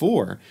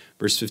 24,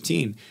 verse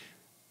 15,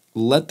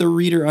 let the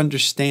reader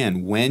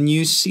understand, when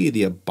you see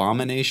the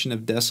abomination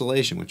of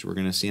desolation, which we're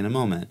going to see in a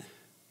moment,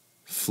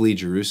 flee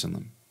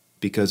Jerusalem,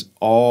 because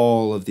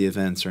all of the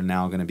events are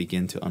now going to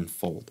begin to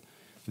unfold.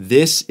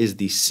 This is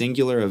the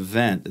singular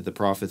event that the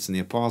prophets and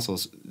the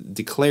apostles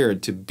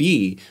declared to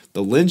be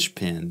the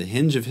linchpin, the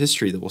hinge of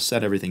history that will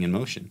set everything in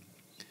motion.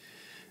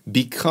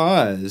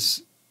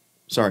 Because,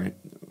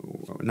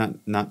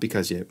 not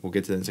because yet, we'll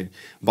get to that in a second.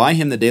 By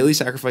him the daily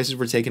sacrifices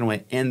were taken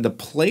away, and the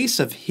place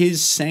of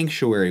his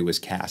sanctuary was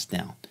cast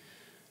down.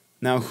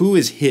 Now, who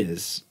is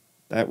his?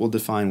 That will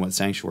define what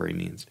sanctuary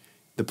means.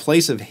 The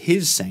place of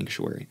his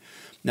sanctuary.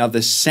 Now,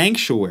 the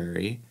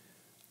sanctuary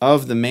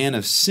of the man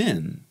of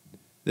sin,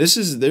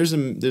 there's a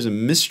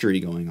mystery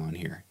going on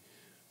here.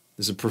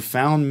 There's a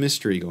profound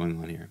mystery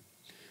going on here.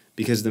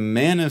 Because the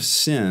man of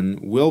sin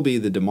will be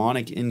the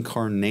demonic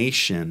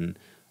incarnation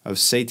of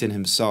Satan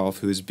himself,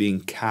 who is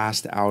being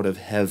cast out of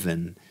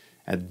heaven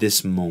at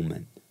this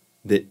moment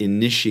that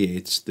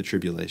initiates the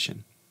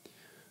tribulation.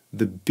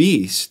 The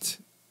beast,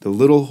 the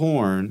little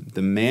horn,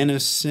 the man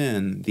of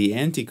sin, the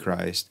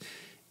Antichrist,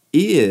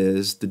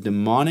 is the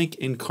demonic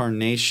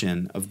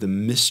incarnation of the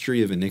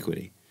mystery of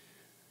iniquity.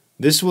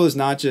 This was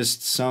not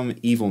just some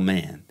evil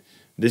man.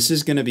 This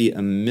is going to be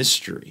a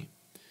mystery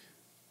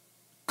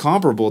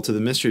comparable to the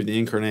mystery of the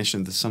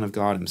incarnation of the Son of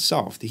God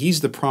himself.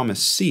 He's the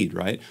promised seed,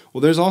 right?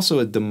 Well, there's also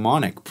a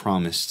demonic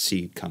promised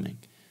seed coming.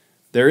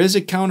 There is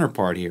a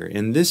counterpart here,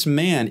 and this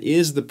man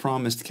is the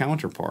promised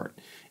counterpart.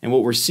 And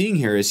what we're seeing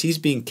here is he's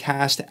being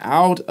cast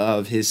out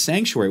of his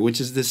sanctuary,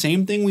 which is the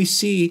same thing we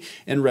see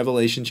in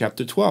Revelation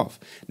chapter 12.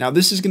 Now,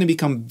 this is going to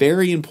become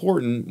very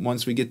important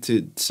once we get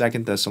to 2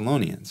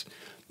 Thessalonians.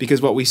 Because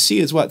what we see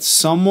is what?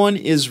 Someone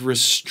is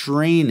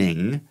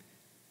restraining.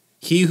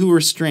 He who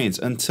restrains.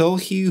 Until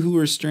he who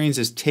restrains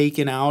is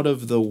taken out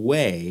of the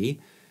way,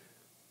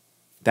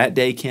 that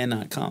day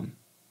cannot come.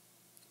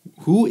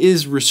 Who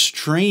is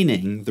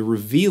restraining the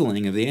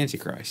revealing of the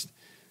Antichrist?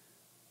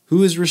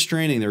 Who is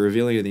restraining the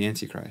revealing of the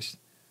Antichrist?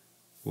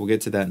 We'll get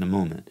to that in a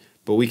moment.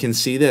 But we can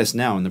see this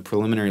now in the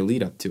preliminary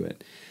lead up to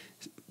it.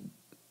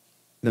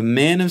 The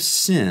man of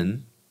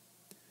sin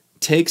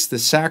takes the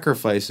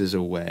sacrifices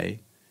away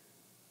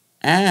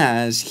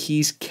as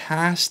he's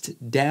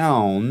cast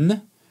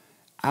down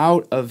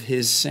out of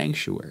his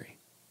sanctuary.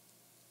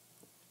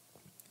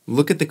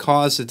 Look at the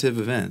causative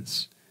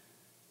events.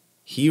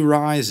 He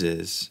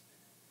rises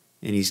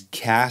and he's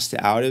cast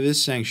out of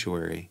his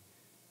sanctuary,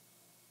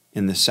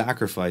 and the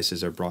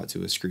sacrifices are brought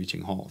to a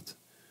screeching halt.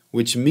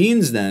 Which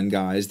means then,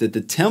 guys, that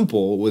the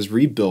temple was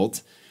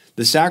rebuilt,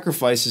 the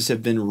sacrifices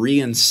have been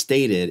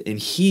reinstated, and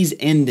he's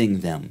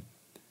ending them.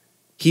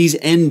 He's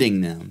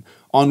ending them.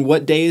 On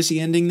what day is he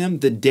ending them?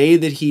 The day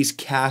that he's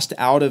cast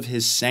out of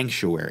his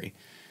sanctuary.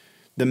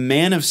 The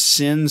man of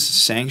sin's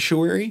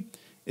sanctuary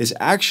is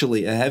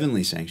actually a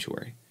heavenly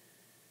sanctuary.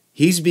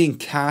 He's being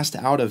cast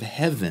out of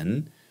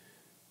heaven,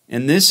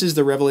 and this is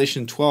the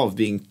Revelation 12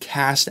 being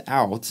cast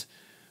out,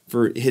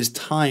 for his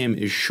time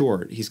is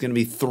short. He's going to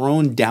be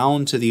thrown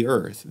down to the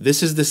earth.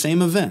 This is the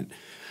same event.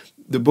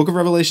 The book of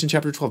Revelation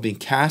chapter 12 being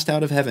cast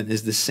out of heaven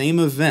is the same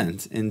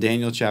event in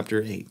Daniel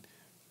chapter 8.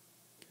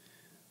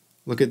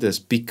 Look at this.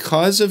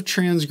 Because of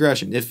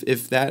transgression,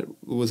 if that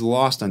was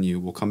lost on you,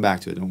 we'll come back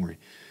to it, don't worry.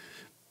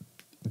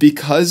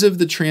 Because of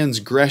the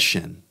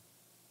transgression,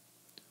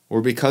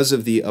 or because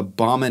of the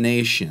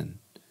abomination,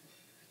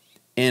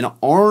 an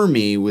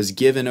army was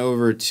given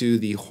over to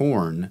the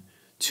horn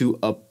to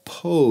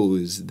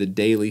oppose the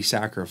daily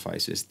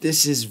sacrifices.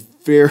 This is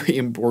very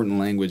important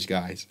language,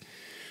 guys.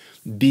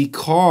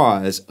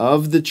 Because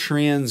of the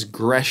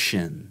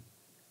transgression,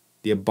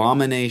 the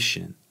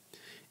abomination,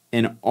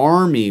 an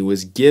army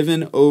was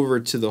given over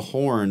to the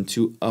horn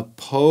to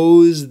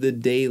oppose the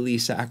daily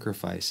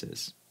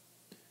sacrifices.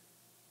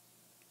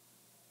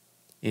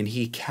 And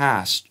he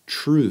cast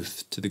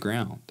truth to the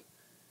ground.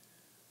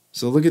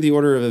 So look at the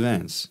order of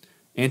events.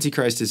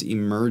 Antichrist is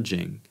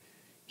emerging.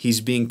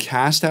 He's being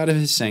cast out of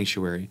his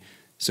sanctuary,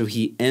 so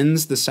he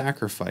ends the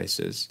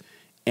sacrifices,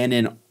 and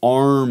an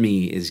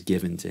army is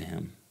given to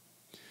him.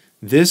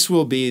 This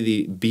will be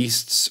the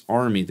beast's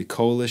army, the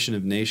coalition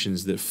of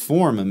nations that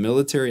form a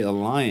military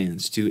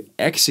alliance to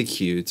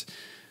execute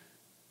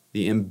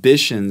the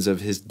ambitions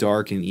of his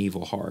dark and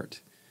evil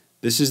heart.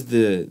 This is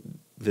the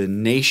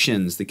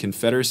nations, the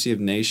confederacy of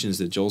nations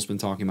that Joel's been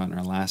talking about in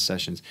our last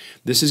sessions.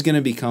 This is going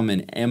to become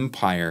an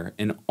empire.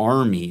 An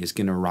army is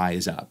going to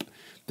rise up.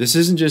 This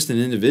isn't just an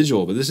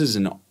individual, but this is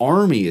an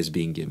army is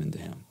being given to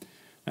him.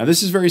 Now,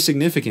 this is very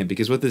significant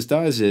because what this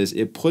does is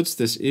it puts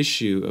this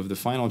issue of the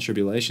final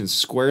tribulation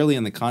squarely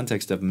in the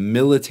context of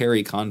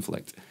military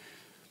conflict.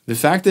 The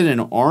fact that an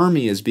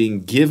army is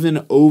being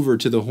given over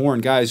to the horn,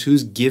 guys,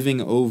 who's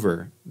giving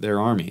over their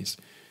armies?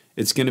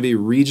 It's going to be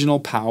regional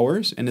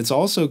powers, and it's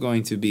also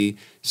going to be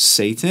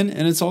Satan,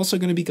 and it's also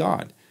going to be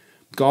God.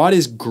 God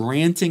is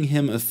granting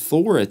him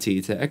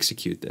authority to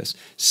execute this.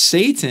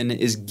 Satan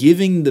is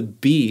giving the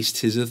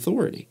beast his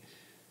authority.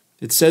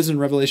 It says in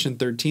Revelation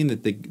 13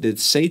 that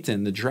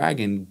Satan, the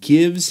dragon,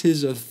 gives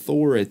his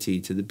authority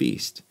to the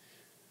beast.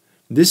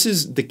 This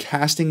is the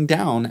casting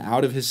down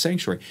out of his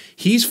sanctuary.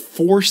 He's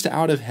forced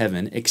out of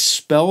heaven,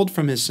 expelled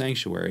from his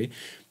sanctuary,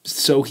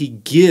 so he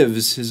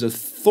gives his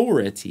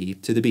authority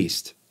to the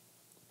beast,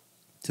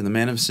 to the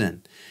man of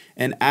sin.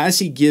 And as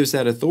he gives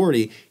that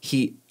authority,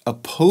 he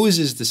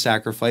opposes the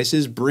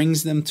sacrifices,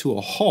 brings them to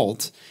a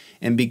halt,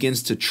 and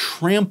begins to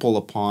trample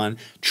upon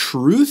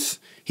truth.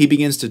 He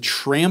begins to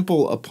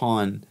trample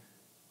upon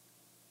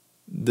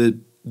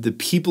the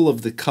people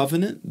of the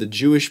covenant, the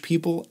Jewish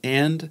people,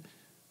 and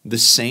the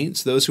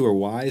saints, those who are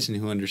wise and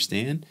who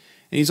understand.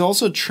 And he's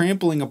also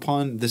trampling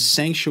upon the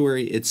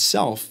sanctuary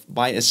itself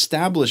by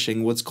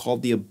establishing what's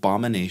called the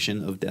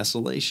abomination of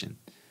desolation.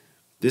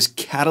 This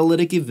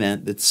catalytic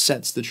event that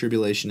sets the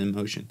tribulation in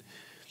motion.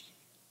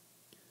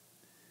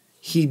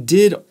 He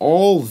did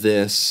all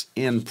this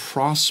and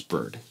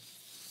prospered.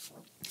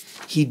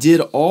 He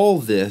did all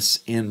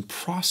this and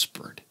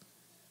prospered.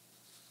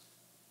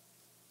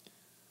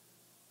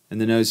 In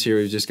the notes here,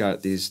 we've just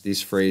got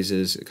these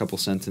phrases, a couple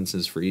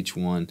sentences for each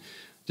one.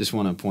 Just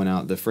want to point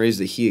out the phrase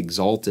that he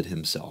exalted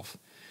himself.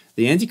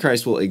 The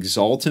Antichrist will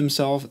exalt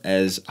himself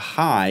as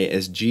high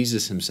as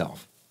Jesus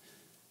himself.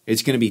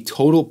 It's going to be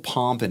total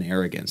pomp and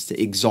arrogance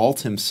to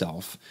exalt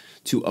himself,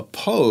 to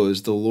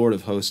oppose the Lord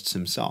of hosts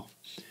himself.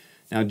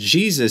 Now,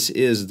 Jesus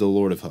is the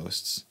Lord of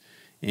hosts.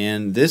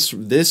 And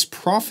this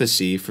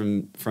prophecy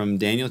from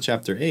Daniel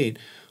chapter 8,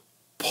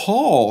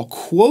 Paul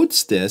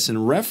quotes this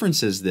and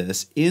references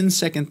this in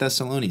 2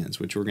 Thessalonians,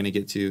 which we're going to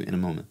get to in a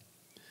moment.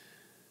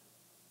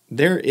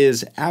 There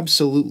is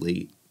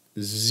absolutely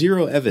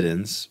zero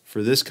evidence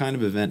for this kind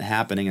of event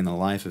happening in the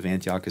life of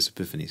Antiochus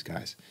Epiphanes,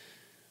 guys.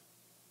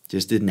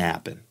 Just didn't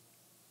happen.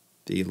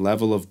 The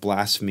level of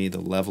blasphemy,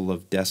 the level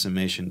of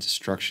decimation,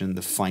 destruction,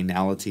 the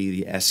finality,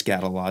 the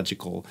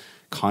eschatological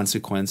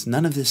consequence,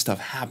 none of this stuff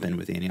happened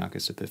with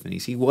Antiochus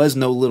Epiphanes. He was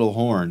no little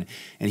horn,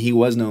 and he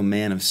was no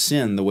man of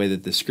sin the way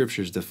that the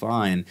scriptures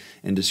define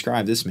and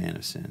describe this man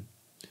of sin.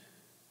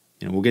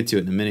 We'll get to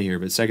it in a minute here,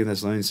 but 2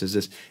 Thessalonians says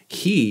this.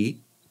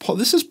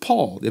 This is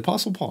Paul, the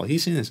Apostle Paul.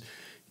 He's saying this.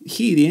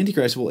 He, the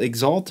Antichrist, will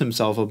exalt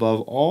himself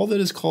above all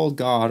that is called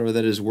God or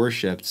that is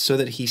worshipped, so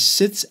that he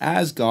sits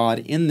as God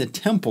in the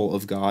temple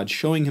of God,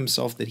 showing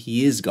himself that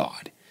he is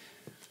God.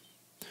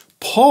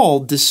 Paul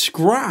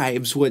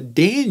describes what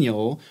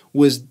Daniel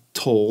was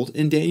told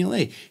in Daniel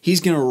 8. He's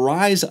going to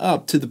rise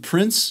up to the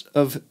prince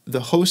of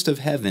the host of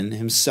heaven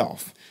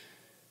himself.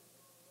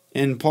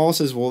 And Paul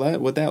says, well,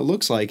 what that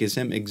looks like is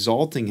him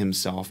exalting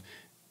himself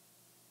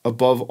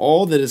above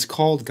all that is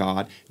called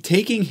God,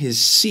 taking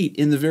his seat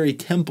in the very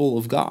temple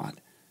of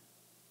God.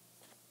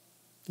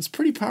 It's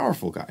pretty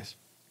powerful, guys.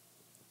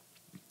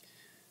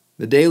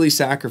 The daily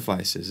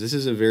sacrifices. This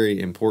is a very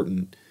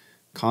important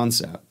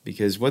concept,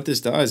 because what this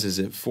does is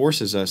it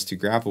forces us to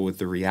grapple with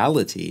the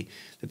reality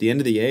that the end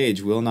of the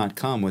age will not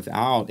come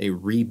without a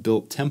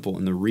rebuilt temple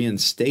and the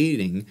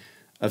reinstating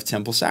of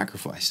temple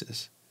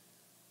sacrifices.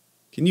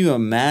 Can you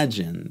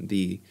imagine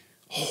the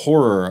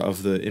horror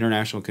of the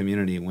international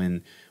community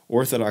when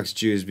Orthodox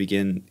Jews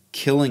begin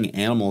killing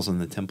animals on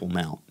the Temple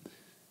Mount?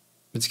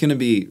 It's going to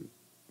be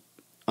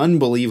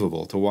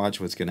unbelievable to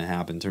watch what's going to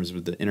happen in terms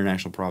of the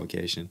international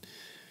provocation.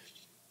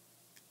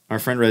 Our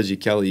friend Reggie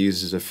Kelly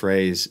uses a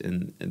phrase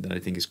that I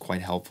think is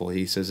quite helpful.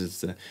 He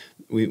says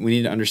we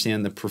need to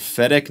understand the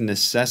prophetic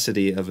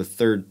necessity of a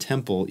third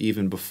temple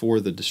even before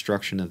the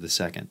destruction of the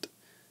second.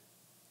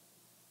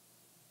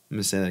 I'm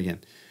going to say that again.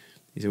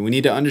 He said we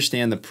need to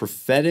understand the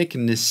prophetic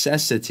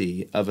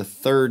necessity of a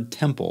third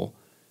temple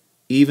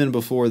even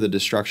before the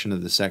destruction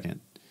of the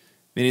second.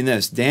 Meaning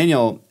this,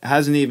 Daniel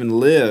hasn't even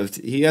lived,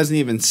 he hasn't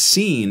even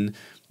seen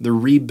the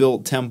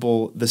rebuilt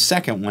temple, the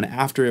second one,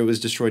 after it was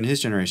destroyed in his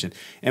generation.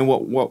 And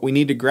what we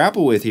need to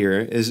grapple with here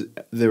is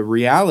the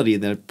reality,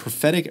 the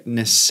prophetic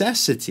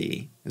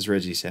necessity, as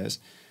Reggie says,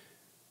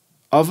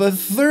 of a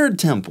third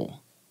temple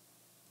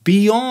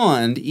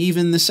beyond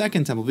even the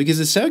second temple, because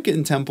the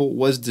second temple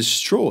was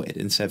destroyed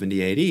in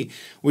 70 AD,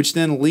 which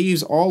then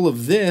leaves all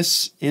of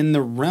this in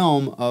the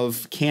realm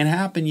of can't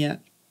happen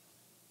yet.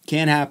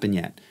 Can't happen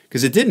yet.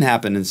 Because it didn't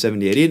happen in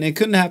 70 AD, and it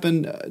couldn't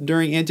happen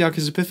during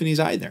Antiochus Epiphanes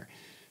either.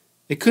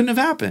 It couldn't have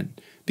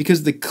happened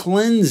because the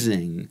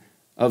cleansing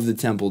of the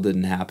temple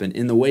didn't happen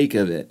in the wake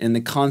of it, and the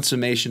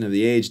consummation of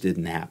the age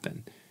didn't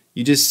happen.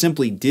 You just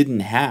simply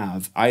didn't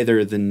have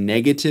either the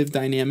negative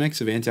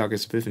dynamics of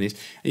Antiochus Epiphanes,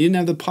 and you didn't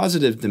have the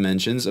positive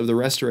dimensions of the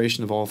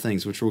restoration of all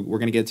things, which we're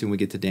going to get to when we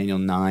get to Daniel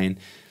 9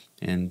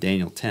 and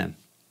Daniel 10.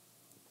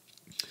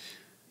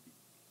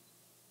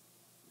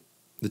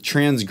 The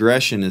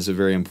transgression is a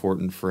very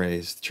important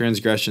phrase. The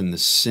transgression, the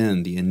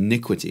sin, the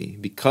iniquity.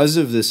 Because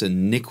of this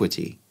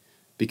iniquity,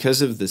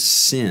 because of the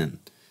sin,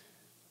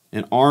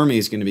 an army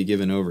is going to be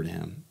given over to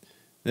him.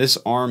 This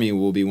army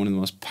will be one of the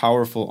most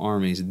powerful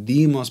armies,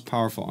 the most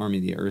powerful army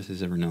the earth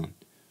has ever known.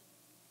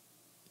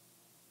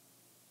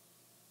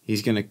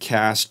 He's going to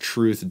cast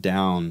truth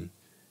down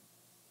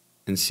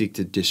and seek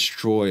to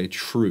destroy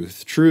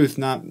truth. Truth,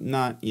 not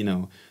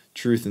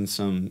truth in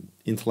some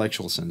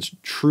intellectual sense.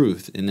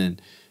 Truth in an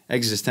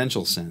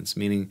existential sense,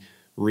 meaning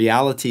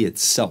reality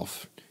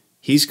itself.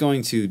 He's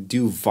going to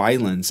do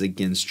violence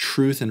against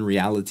truth and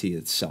reality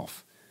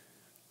itself.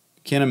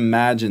 Can't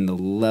imagine the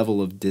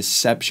level of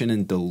deception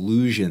and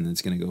delusion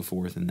that's going to go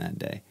forth in that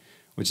day,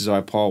 which is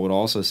why Paul would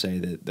also say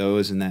that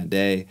those in that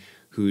day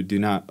who do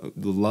not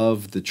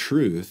love the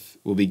truth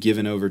will be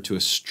given over to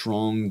a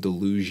strong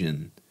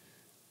delusion.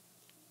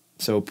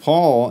 So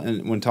Paul,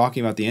 when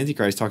talking about the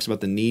Antichrist, talks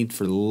about the need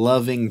for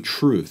loving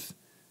truth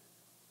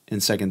in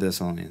 2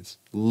 Thessalonians.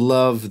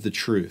 Love the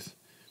truth.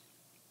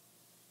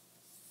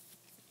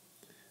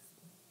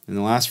 And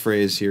the last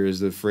phrase here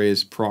is the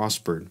phrase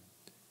prospered.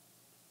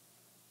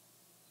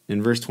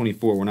 In verse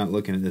 24, we're not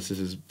looking at this. This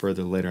is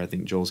further later. I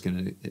think Joel's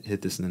going to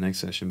hit this in the next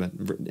session.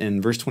 But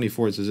in verse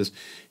 24, it says this,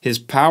 his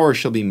power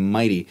shall be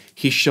mighty.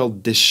 He shall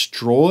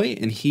destroy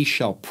and he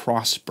shall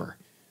prosper.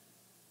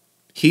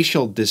 He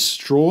shall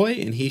destroy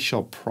and he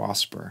shall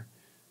prosper.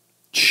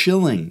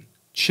 Chilling,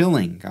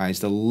 guys,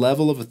 the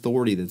level of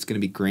authority that's going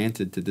to be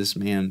granted to this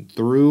man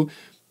through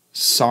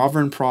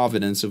sovereign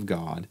providence of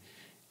God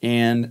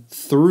and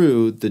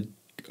through the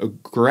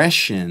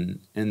aggression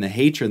and the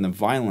hatred and the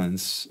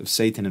violence of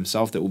Satan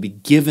himself that will be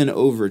given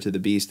over to the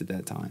beast at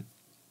that time.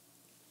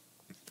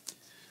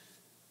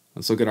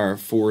 Let's look at our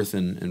fourth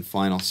and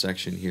final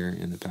section here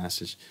in the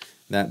passage,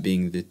 that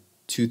being the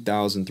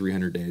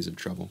 2,300 days of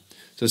trouble.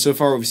 So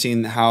far we've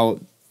seen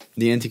how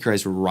the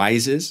Antichrist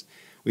rises.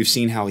 We've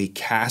seen how he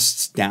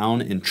casts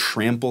down and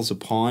tramples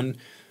upon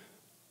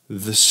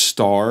the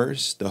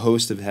stars, the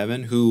host of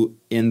heaven, who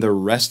in the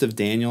rest of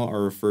Daniel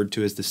are referred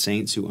to as the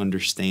saints who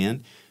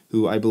understand,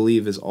 who I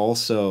believe is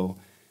also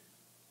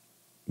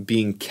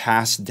being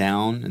cast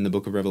down in the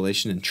book of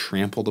Revelation and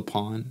trampled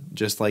upon,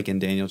 just like in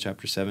Daniel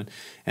chapter 7.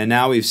 And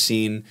now we've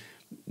seen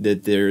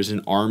that there's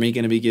an army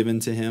going to be given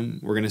to him.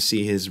 We're going to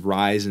see his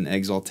rise and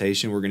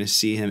exaltation. We're going to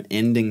see him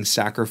ending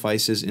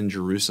sacrifices in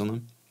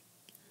Jerusalem.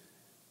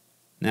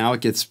 Now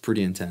it gets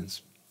pretty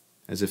intense,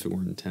 as if it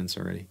weren't intense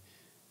already.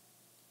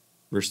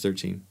 Verse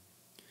 13.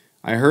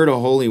 I heard a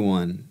holy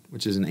one,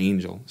 which is an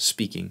angel,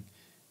 speaking,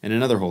 and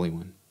another holy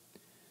one.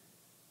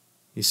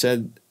 He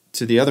said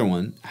to the other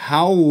one,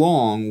 how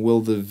long will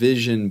the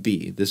vision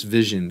be, this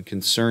vision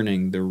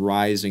concerning the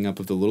rising up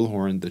of the little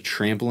horn, the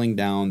trampling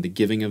down, the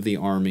giving of the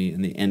army,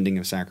 and the ending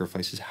of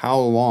sacrifices? How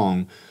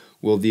long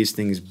will these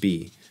things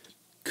be?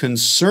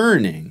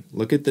 Concerning,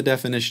 look at the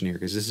definition here,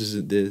 because this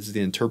is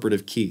the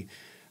interpretive key.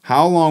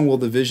 How long will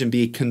the vision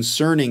be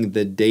concerning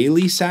the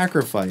daily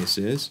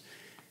sacrifices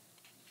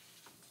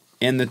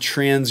and the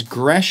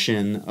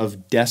transgression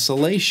of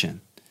desolation?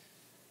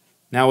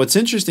 Now, what's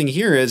interesting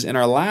here is in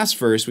our last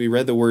verse, we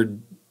read the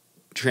word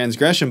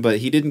transgression, but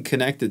he didn't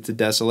connect it to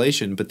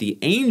desolation. But the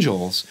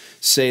angels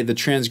say the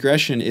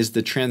transgression is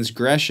the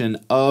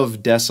transgression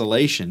of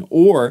desolation,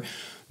 or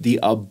the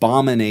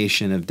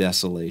abomination of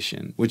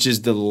desolation, which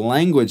is the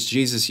language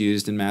Jesus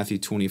used in Matthew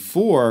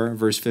 24,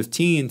 verse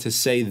 15, to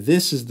say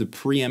this is the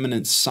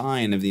preeminent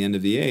sign of the end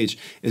of the age,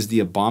 is the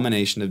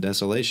abomination of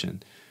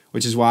desolation.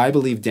 Which is why I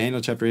believe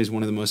Daniel chapter 8 is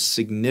one of the most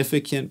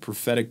significant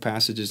prophetic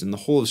passages in the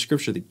whole of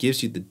Scripture that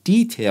gives you the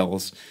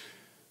details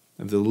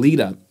of the lead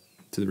up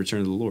to the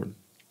return of the Lord.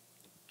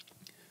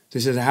 So he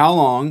says, how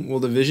long will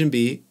the vision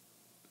be?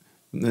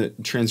 The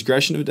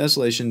transgression of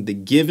desolation, the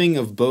giving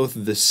of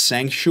both the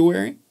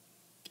sanctuary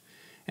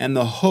and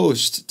the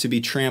host to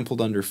be trampled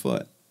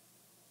underfoot.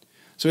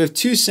 So we have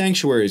two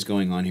sanctuaries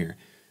going on here.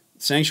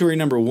 Sanctuary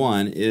number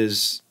one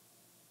is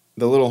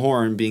the little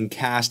horn being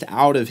cast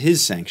out of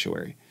his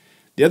sanctuary.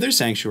 The other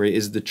sanctuary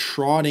is the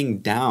trotting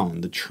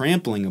down, the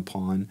trampling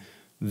upon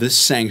the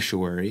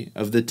sanctuary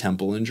of the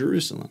temple in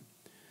Jerusalem.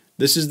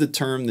 This is the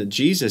term that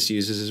Jesus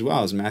uses as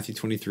well as Matthew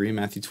 23 and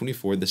Matthew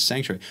 24, the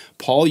sanctuary.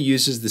 Paul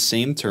uses the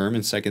same term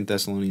in 2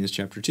 Thessalonians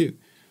chapter 2,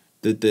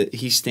 that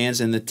he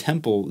stands in the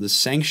temple, the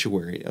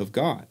sanctuary of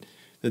God,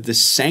 that the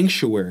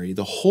sanctuary,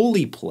 the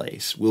holy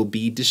place, will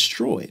be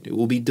destroyed. It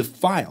will be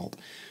defiled.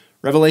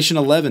 Revelation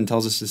 11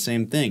 tells us the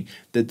same thing,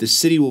 that the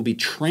city will be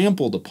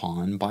trampled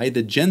upon by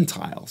the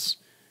Gentiles.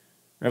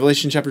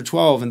 Revelation chapter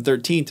 12 and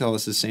 13 tell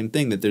us the same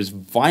thing, that there's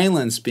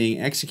violence being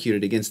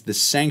executed against the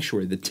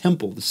sanctuary, the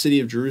temple, the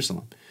city of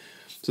Jerusalem.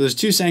 So there's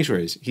two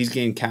sanctuaries. He's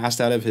getting cast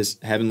out of his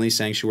heavenly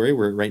sanctuary,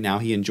 where right now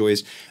he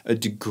enjoys a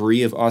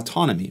degree of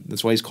autonomy.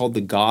 That's why he's called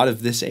the God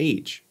of this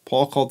age.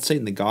 Paul called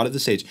Satan the God of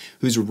this age,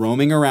 who's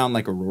roaming around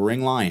like a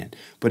roaring lion.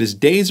 But his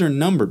days are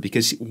numbered,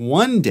 because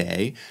one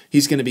day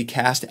he's going to be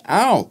cast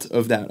out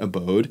of that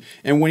abode.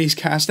 And when he's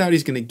cast out,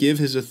 he's going to give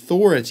his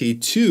authority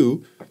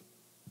to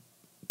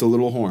the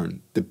little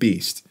horn, the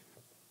beast,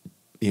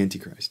 the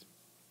Antichrist.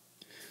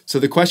 So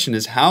the question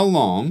is, how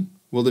long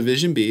will the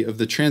vision be of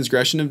the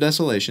transgression of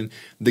desolation,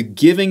 the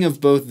giving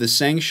of both the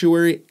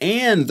sanctuary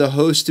and the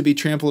host to be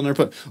trampled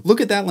underfoot?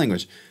 Look at that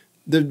language.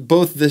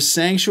 Both the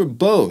sanctuary,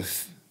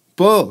 both.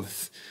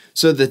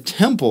 So the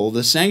temple,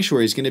 the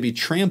sanctuary, is going to be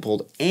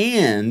trampled,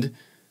 and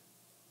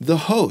the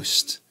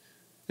host.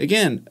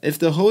 Again, if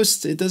the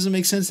hosts, it doesn't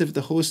make sense if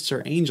the hosts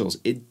are angels.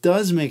 It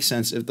does make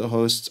sense if the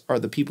hosts are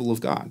the people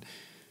of God.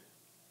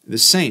 The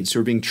saints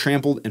who are being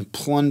trampled and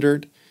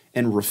plundered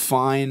and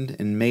refined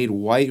and made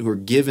white, who are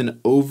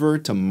given over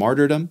to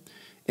martyrdom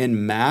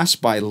en masse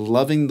by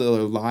loving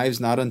their lives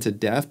not unto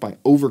death, by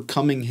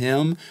overcoming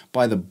him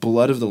by the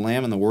blood of the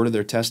Lamb and the word of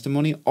their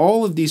testimony.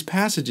 All of these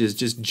passages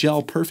just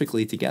gel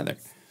perfectly together.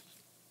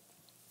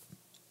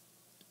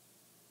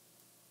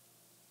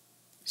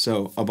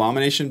 So,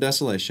 abomination of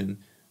desolation,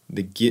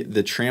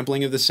 the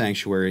trampling of the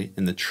sanctuary,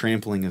 and the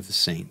trampling of the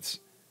saints.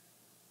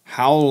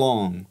 How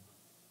long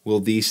will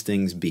these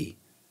things be?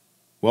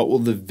 What will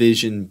the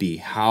vision be?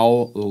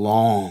 How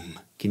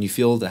long? Can you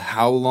feel the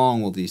how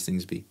long will these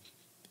things be?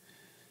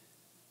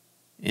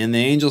 And the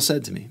angel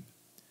said to me,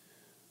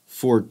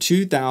 for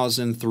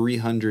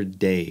 2,300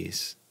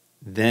 days,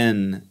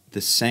 then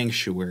the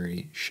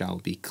sanctuary shall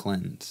be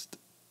cleansed.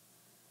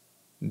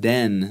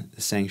 Then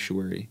the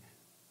sanctuary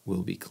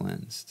will be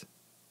cleansed.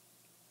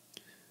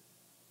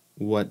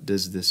 What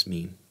does this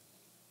mean?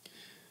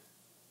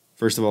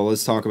 First of all,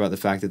 let's talk about the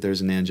fact that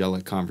there's an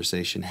angelic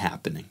conversation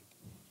happening.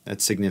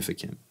 That's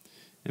significant.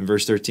 In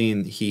verse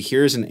 13, he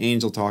hears an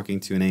angel talking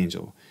to an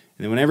angel.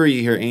 And whenever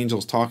you hear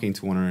angels talking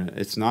to one another,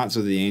 it's not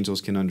so that the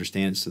angels can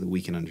understand, it's so that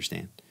we can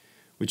understand.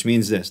 Which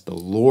means this, the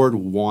Lord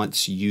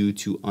wants you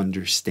to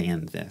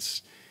understand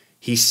this.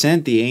 He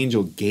sent the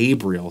angel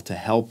Gabriel to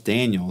help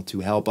Daniel,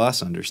 to help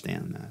us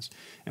understand this.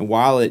 And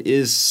while it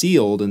is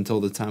sealed until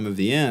the time of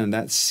the end,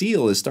 that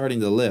seal is starting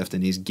to lift,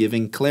 and he's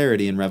giving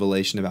clarity and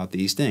revelation about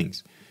these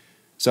things.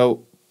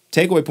 So,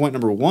 takeaway point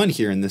number one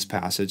here in this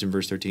passage in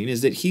verse 13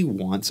 is that he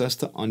wants us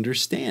to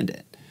understand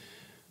it.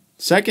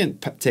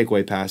 Second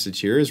takeaway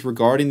passage here is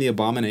regarding the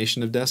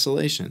abomination of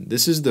desolation.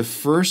 This is the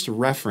first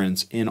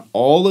reference in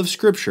all of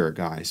Scripture,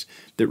 guys,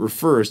 that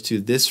refers to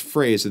this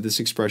phrase or this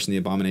expression, the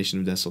abomination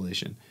of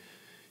desolation.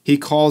 He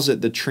calls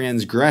it the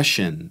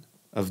transgression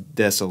of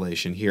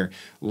desolation here.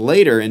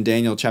 Later in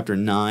Daniel chapter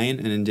 9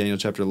 and in Daniel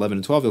chapter 11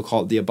 and 12, he'll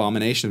call it the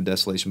abomination of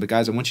desolation. But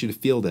guys, I want you to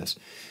feel this.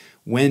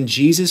 When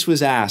Jesus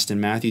was asked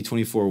in Matthew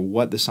 24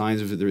 what the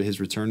signs of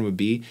his return would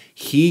be,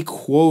 he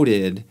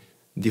quoted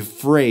the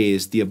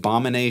phrase, the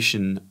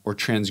abomination or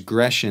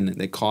transgression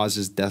that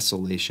causes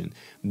desolation.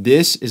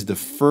 This is the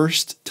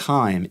first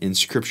time in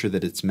Scripture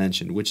that it's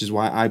mentioned, which is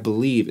why I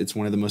believe it's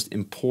one of the most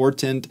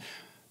important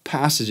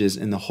passages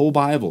in the whole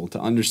Bible to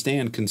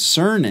understand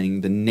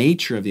concerning the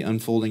nature of the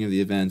unfolding of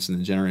the events in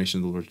the generation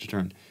of the Lord's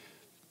return.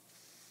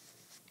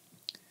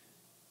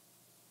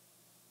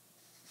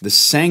 The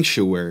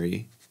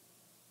sanctuary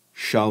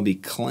shall be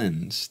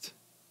cleansed.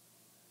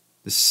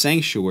 The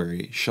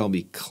sanctuary shall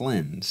be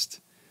cleansed.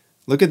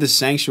 Look at the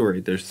sanctuary.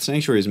 The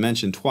sanctuary is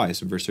mentioned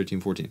twice in verse 13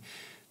 and 14.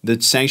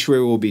 The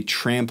sanctuary will be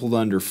trampled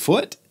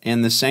underfoot,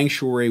 and the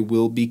sanctuary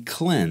will be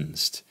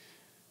cleansed.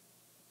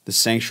 The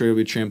sanctuary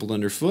will be trampled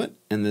underfoot,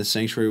 and the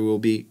sanctuary will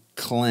be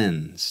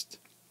cleansed.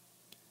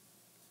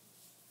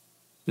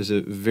 There's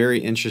a very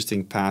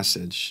interesting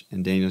passage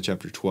in Daniel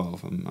chapter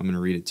 12. I'm going to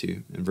read it to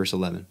you in verse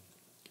 11.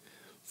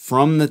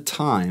 From the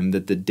time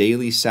that the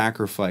daily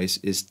sacrifice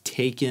is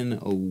taken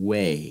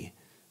away,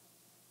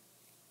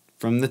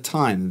 from the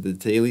time that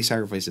the daily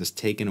sacrifice is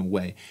taken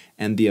away,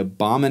 and the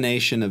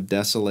abomination of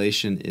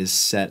desolation is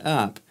set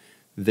up,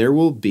 there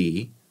will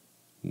be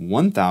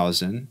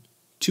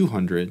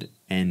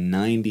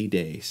 1,290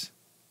 days.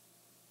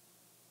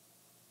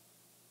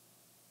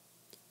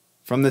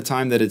 From the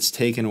time that it's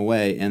taken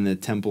away and the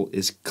temple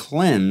is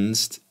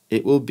cleansed,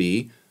 it will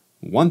be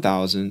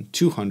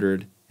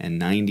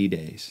 1,290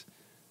 days.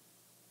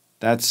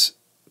 That's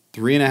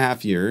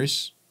 3.5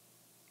 years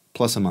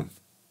plus a month.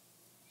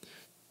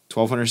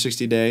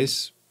 1,260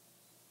 days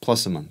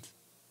plus a month.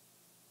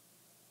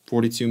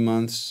 42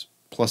 months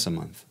plus a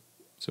month.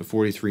 So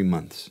 43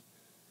 months.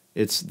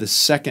 It's the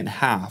second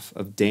half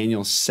of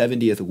Daniel's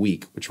 70th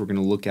week, which we're going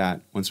to look at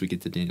once we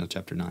get to Daniel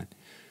chapter 9.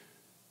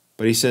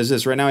 But he says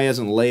this, right now he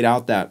hasn't laid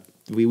out that,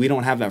 we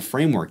don't have that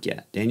framework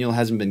yet. Daniel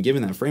hasn't been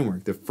given that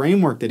framework. The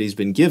framework that he's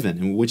been given,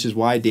 and which is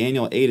why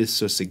Daniel 8 is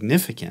so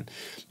significant,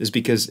 is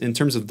because in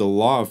terms of the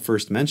law of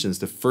first mentions,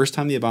 the first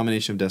time the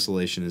abomination of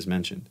desolation is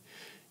mentioned.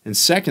 And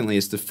secondly,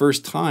 it's the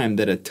first time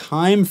that a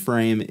time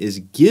frame is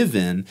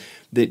given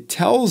that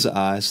tells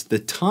us the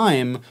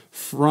time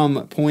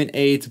from point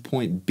A to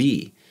point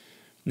B.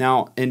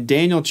 Now, in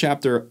Daniel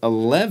chapter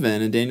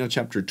 11 and Daniel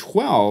chapter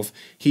 12,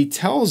 he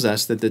tells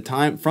us that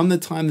from the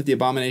time that the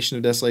abomination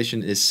of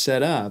desolation is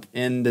set up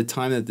and the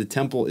time that the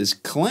temple is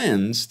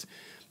cleansed,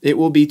 it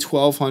will be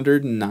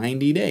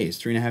 1,290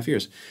 days, 3.5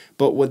 years.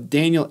 But what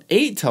Daniel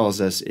 8 tells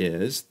us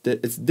is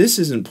that this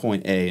isn't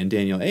point A in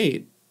Daniel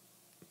 8.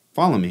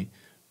 Follow me.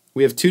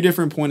 We have two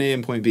different point A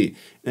and point B.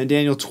 In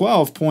Daniel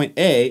 12, point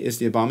A is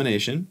the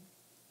abomination,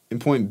 and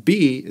point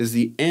B is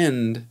the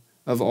end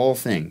of all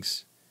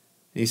things.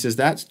 And he says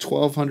that's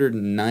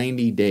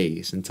 1,290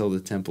 days until the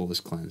temple is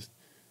cleansed.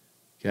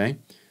 Okay?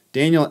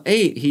 Daniel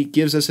 8, he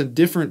gives us a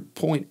different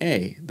point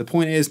A. The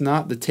point A is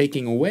not the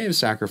taking away of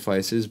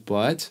sacrifices,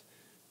 but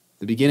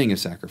the beginning of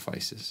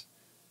sacrifices.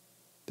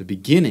 The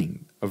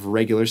beginning of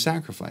regular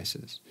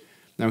sacrifices.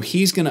 Now,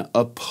 he's going to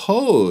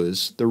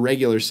oppose the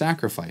regular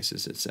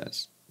sacrifices, it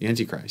says, the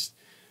Antichrist.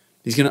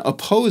 He's going to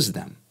oppose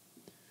them.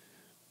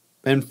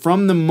 And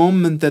from the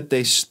moment that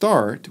they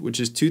start, which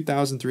is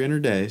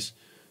 2,300 days,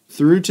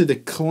 through to the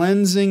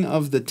cleansing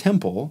of the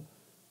temple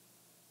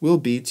will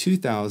be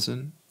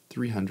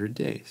 2,300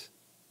 days.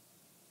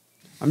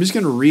 I'm just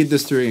going to read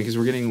this through again because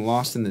we're getting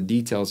lost in the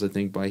details, I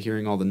think, by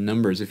hearing all the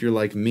numbers. If you're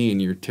like me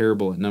and you're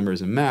terrible at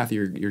numbers and math,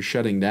 you're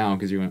shutting down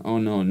because you're going, oh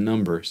no,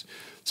 numbers.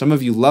 Some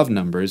of you love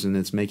numbers and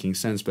it's making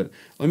sense, but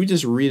let me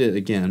just read it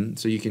again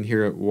so you can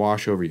hear it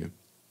wash over you.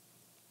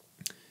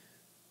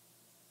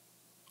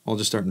 I'll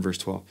just start in verse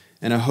 12.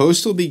 And a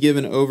host will be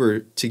given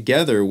over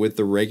together with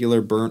the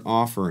regular burnt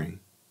offering.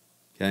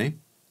 Okay?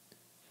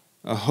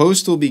 A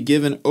host will be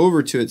given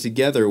over to it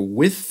together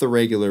with the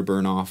regular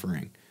burnt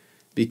offering.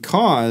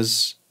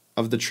 Because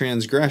of the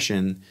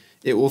transgression,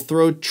 it will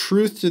throw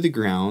truth to the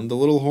ground. The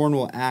little horn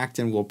will act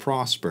and will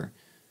prosper.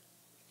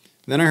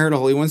 Then I heard a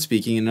holy one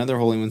speaking, and another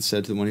holy one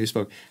said to the one who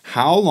spoke,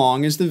 how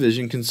long is the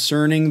vision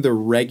concerning the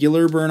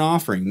regular burnt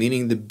offering,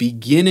 meaning the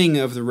beginning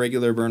of the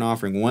regular burnt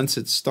offering, once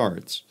it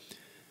starts?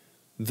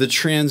 The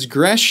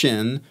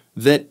transgression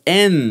that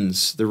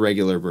ends the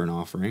regular burnt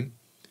offering,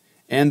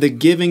 and the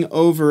giving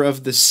over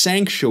of the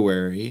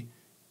sanctuary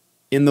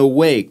in the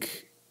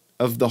wake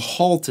of the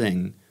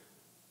halting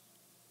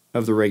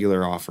of the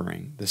regular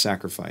offering, the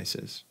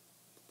sacrifices.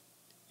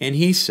 And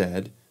he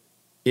said,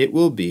 it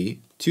will be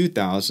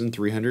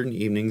 2,300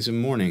 evenings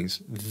and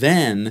mornings.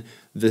 Then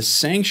the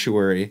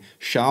sanctuary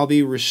shall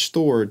be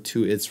restored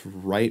to its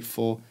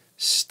rightful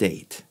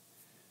state.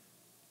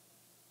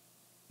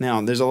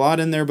 Now, there's a lot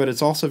in there, but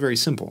it's also very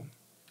simple.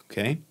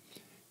 Okay?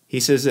 He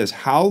says this,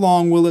 how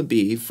long will it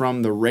be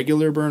from the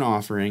regular burnt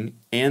offering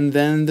and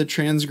then the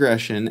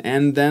transgression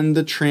and then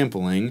the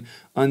trampling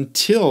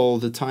until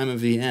the time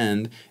of the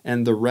end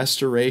and the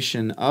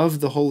restoration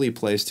of the holy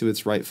place to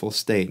its rightful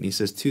state? And he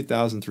says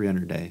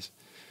 2,300 days,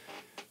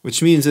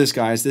 which means this,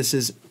 guys, this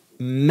is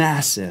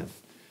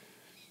massive.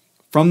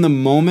 From the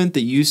moment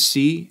that you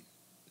see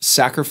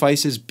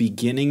sacrifices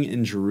beginning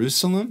in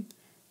Jerusalem,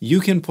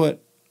 you can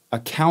put a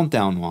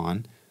countdown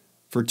on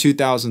for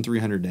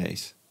 2,300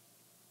 days.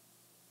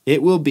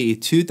 It will be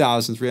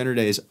 2,300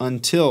 days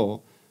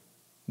until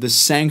the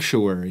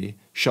sanctuary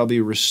shall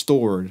be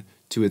restored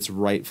to its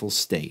rightful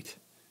state.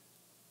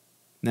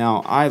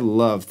 Now, I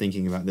love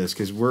thinking about this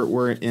because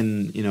we're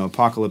in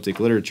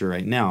apocalyptic literature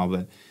right now,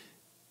 but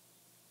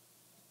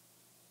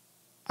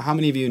how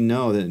many of you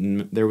know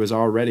that there was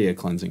already a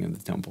cleansing of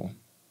the temple?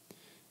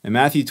 In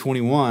Matthew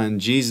 21,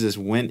 Jesus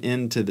went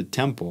into the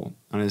temple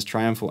on his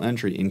triumphal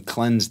entry and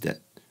cleansed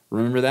it.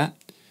 Remember that?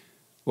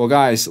 Well,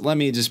 guys, let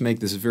me just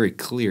make this very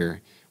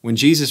clear. When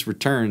Jesus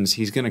returns,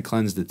 he's going to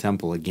cleanse the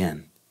temple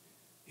again.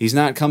 He's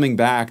not coming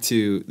back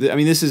to,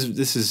 this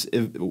is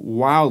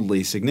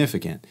wildly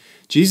significant.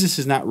 Jesus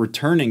is not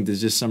returning to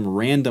just some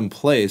random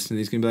place and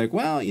he's going to be like,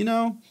 well,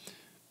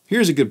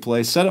 here's a good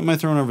place. Set up my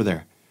throne over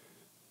there.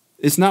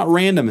 It's not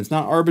random. It's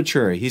not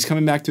arbitrary. He's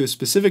coming back to a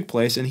specific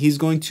place and he's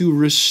going to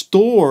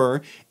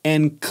restore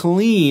and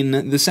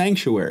clean the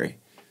sanctuary.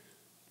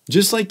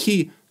 Just like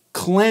he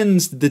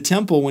cleansed the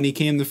temple when he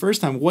came the first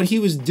time. What he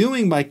was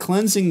doing by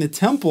cleansing the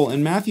temple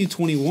in Matthew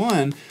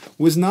 21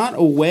 was not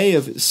a way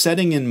of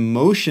setting in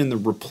motion the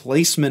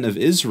replacement of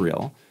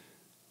Israel,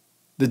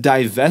 the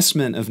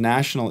divestment of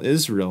national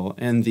Israel,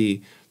 and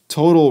the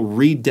total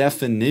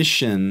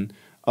redefinition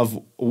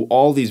of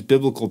all these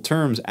biblical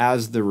terms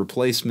as the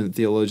replacement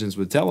theologians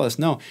would tell us.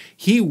 No,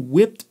 he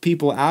whipped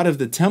people out of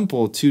the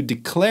temple to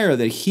declare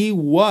that he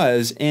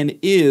was and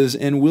is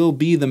and will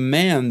be the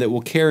man that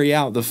will carry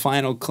out the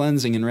final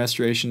cleansing and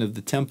restoration of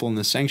the temple and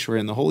the sanctuary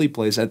and the holy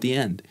place at the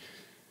end.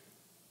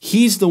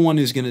 He's the one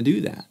who's going to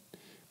do that.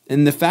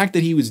 And the fact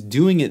that he was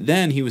doing it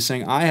then, he was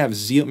saying, I have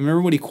zeal.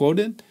 Remember what he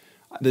quoted?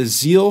 The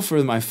zeal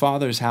for my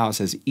Father's house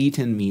has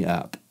eaten me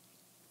up.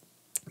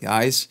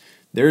 Guys,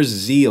 there's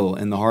zeal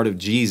in the heart of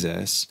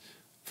Jesus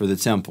for the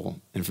temple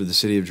and for the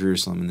city of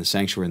Jerusalem and the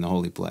sanctuary and the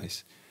holy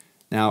place.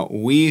 Now,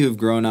 we who've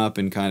grown up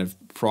in kind of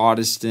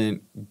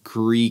Protestant,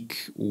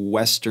 Greek,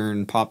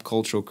 Western, pop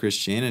cultural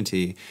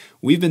Christianity,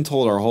 we've been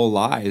told our whole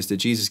lives that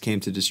Jesus came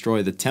to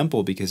destroy the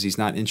temple because he's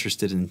not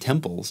interested in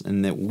temples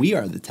and that we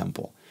are the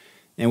temple.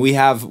 And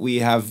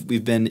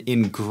we've been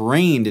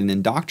ingrained and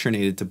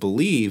indoctrinated to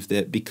believe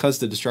that because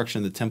the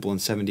destruction of the temple in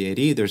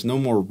 70 AD, there's no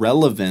more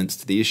relevance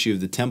to the issue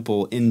of the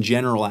temple in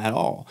general at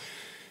all.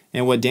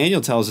 And what Daniel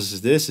tells us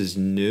is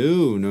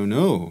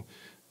no.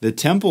 The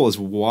temple is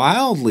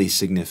wildly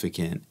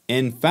significant.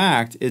 In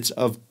fact, it's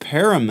of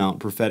paramount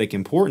prophetic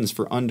importance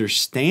for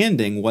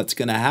understanding what's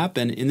going to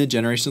happen in the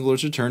generation of the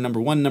Lord's return, number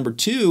one. Number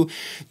two,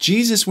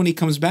 Jesus, when he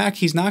comes back,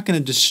 he's not going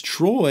to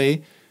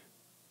destroy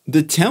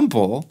the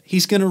temple,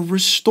 he's going to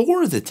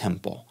restore the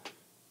temple.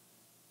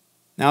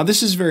 Now,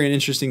 this is very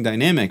interesting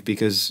dynamic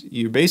because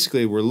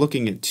we're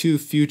looking at two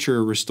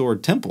future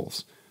restored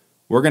temples.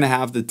 We're going to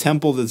have the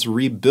temple that's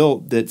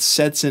rebuilt that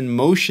sets in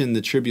motion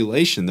the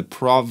tribulation,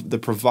 the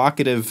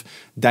provocative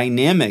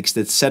dynamics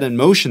that set in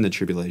motion the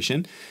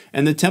tribulation,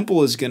 and the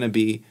temple is going to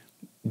be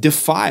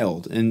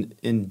defiled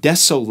and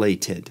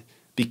desolated.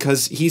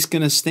 Because he's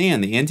going to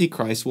stand. The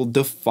Antichrist will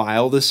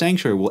defile the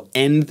sanctuary, will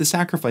end the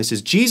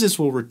sacrifices. Jesus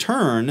will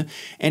return,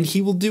 and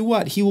he will do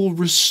what? He will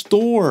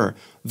restore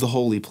the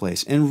holy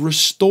place and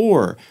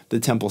restore the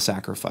temple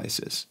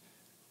sacrifices.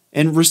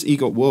 And you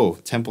go, whoa,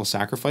 temple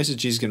sacrifices?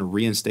 Jesus is going to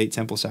reinstate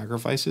temple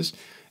sacrifices?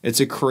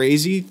 It's a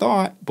crazy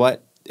thought,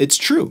 but it's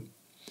true.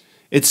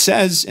 It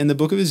says in the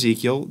book of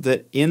Ezekiel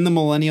that in the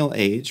millennial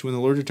age, when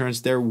the Lord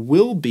returns, there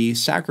will be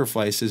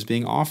sacrifices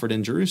being offered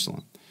in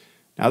Jerusalem.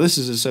 Now, this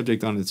is a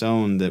subject on its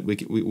own that we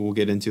will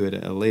get into at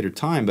a later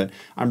time, but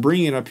I'm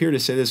bringing it up here to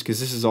say this because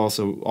this is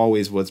also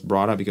always what's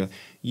brought up. Because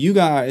you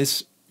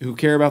guys who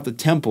care about the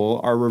temple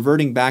are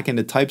reverting back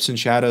into types and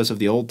shadows of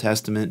the Old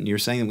Testament, and you're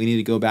saying that we need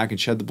to go back and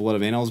shed the blood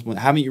of animals.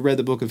 Haven't you read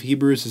the book of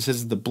Hebrews? It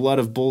says that the blood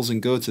of bulls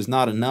and goats is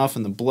not enough,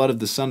 and the blood of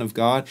the Son of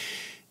God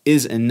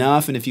is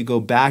enough, and if you go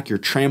back, you're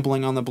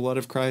trampling on the blood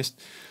of Christ.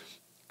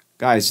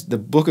 Guys, the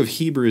book of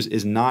Hebrews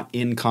is not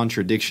in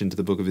contradiction to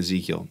the book of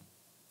Ezekiel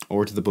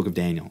or to the book of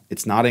Daniel.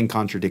 It's not in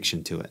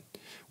contradiction to it.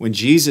 When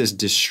Jesus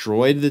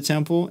destroyed the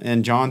temple,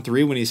 in John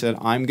 3 when he said,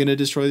 I'm going to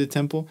destroy the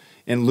temple,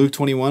 in Luke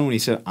 21 when he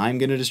said, I'm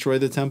going to destroy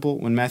the temple,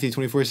 when Matthew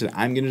 24 he said,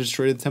 I'm going to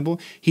destroy the temple,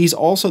 he's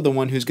also the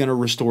one who's going to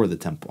restore the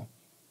temple.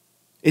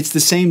 It's the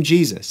same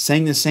Jesus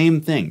saying the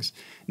same things.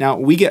 Now,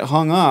 we get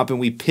hung up and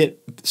we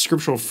pit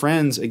scriptural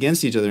friends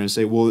against each other and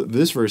say, well,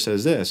 this verse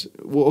says this.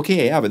 Well,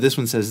 okay, yeah, but this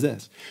one says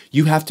this.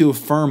 You have to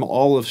affirm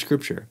all of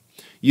Scripture.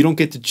 You don't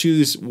get to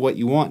choose what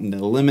you want and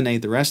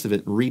eliminate the rest of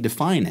it and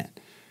redefine it.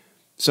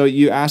 So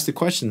you ask the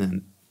question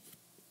then,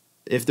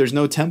 if there's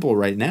no temple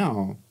right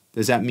now,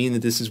 Does that mean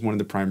that this is one of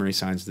the primary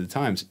signs of the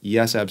times?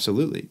 Yes,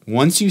 absolutely.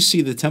 Once you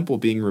see the temple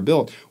being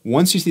rebuilt,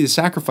 once you see the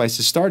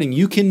sacrifices starting,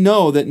 you can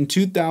know that in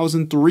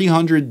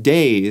 2,300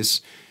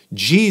 days,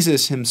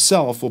 Jesus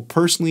himself will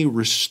personally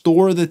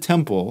restore the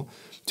temple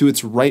to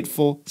its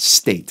rightful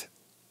state.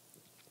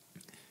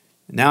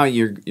 Now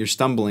you're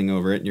stumbling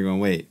over it and you're going,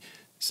 wait,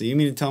 so you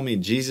mean to tell me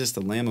Jesus,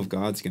 the Lamb of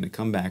God, is going to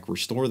come back,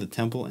 restore the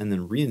temple, and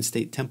then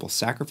reinstate temple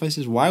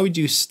sacrifices? Why would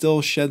you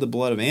still shed the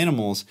blood of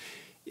animals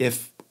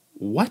if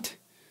what?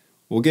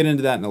 We'll get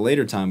into that in a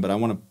later time, but I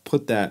want to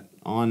put that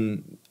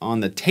on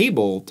the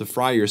table to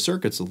fry your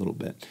circuits a little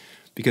bit.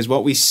 Because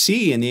what we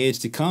see in the age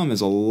to come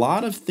is a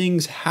lot of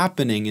things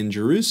happening in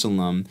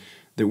Jerusalem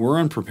that we're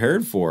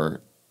unprepared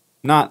for.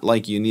 Not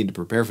like you need to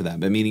prepare for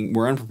that, but meaning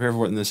we're unprepared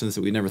for it in the sense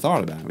that we never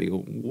thought about it. We go,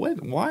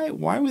 what?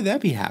 Why would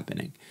that be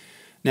happening?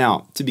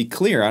 Now, to be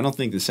clear, I don't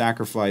think the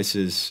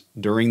sacrifices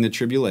during the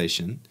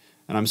tribulation,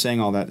 and I'm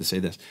saying all that to say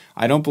this,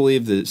 I don't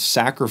believe the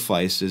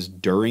sacrifices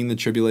during the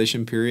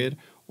tribulation period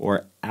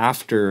or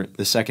after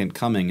the second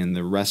coming and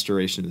the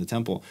restoration of the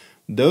temple,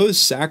 those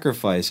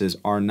sacrifices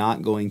are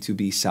not going to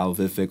be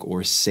salvific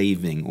or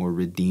saving or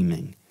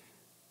redeeming.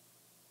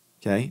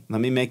 Okay?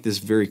 Let me make this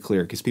very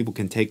clear because people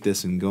can take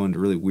this and go into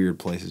really weird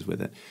places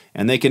with it.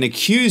 And they can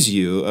accuse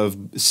you of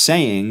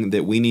saying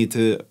that we need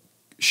to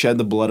shed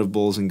the blood of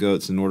bulls and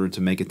goats in order to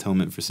make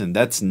atonement for sin.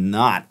 That's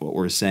not what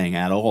we're saying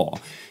at all.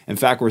 In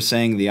fact, we're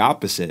saying the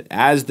opposite.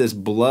 As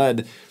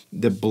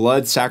the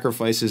blood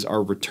sacrifices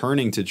are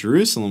returning to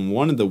Jerusalem,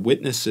 one of the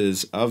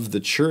witnesses of the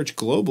church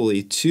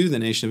globally to the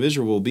nation of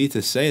Israel will be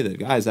to say that,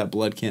 guys, that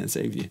blood can't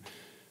save you.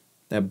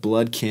 That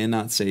blood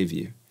cannot save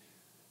you.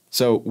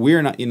 So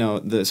we're not,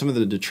 some of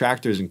the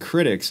detractors and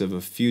critics of a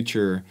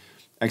future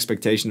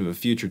expectation of a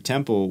future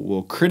temple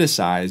will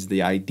criticize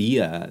the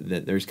idea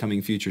that there's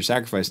coming future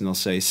sacrifice, and they'll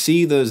say,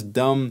 see, those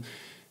dumb,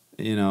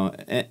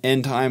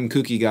 end time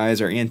kooky guys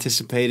are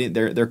anticipating,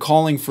 they're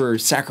calling for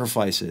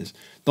sacrifices.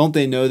 Don't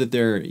they know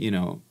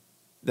that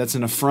that's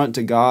an affront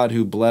to God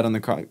who bled on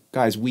the cross?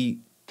 Guys, we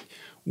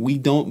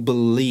don't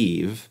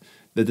believe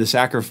that the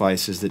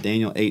sacrifices that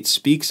Daniel 8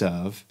 speaks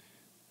of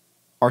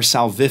are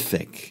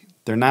salvific.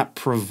 They're not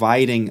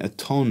providing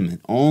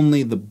atonement.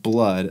 Only the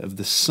blood of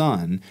the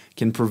Son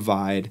can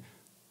provide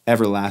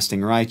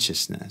everlasting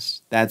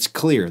righteousness. That's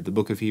clear. The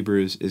book of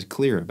Hebrews is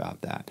clear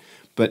about that.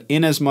 But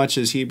inasmuch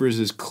as Hebrews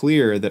is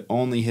clear that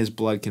only his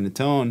blood can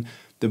atone,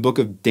 the book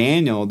of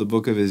Daniel, the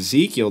book of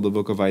Ezekiel, the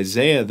book of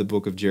Isaiah, the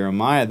book of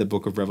Jeremiah, the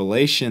book of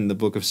Revelation, the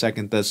book of 2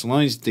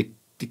 Thessalonians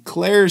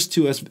declares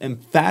to us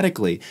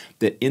emphatically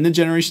that in the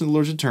generation of the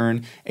Lord's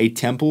return, a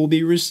temple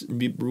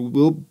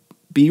will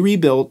be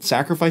rebuilt,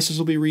 sacrifices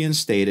will be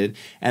reinstated,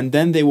 and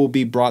then they will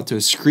be brought to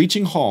a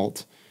screeching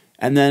halt.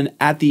 And then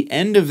at the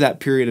end of that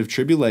period of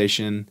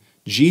tribulation,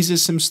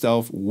 Jesus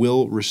himself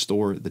will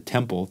restore the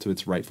temple to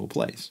its rightful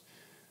place.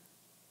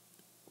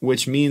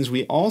 Which means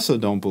we also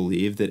don't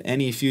believe that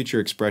any future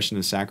expression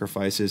of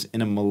sacrifices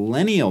in a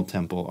millennial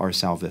temple are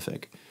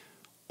salvific.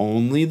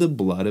 Only the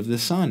blood of the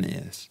Son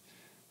is.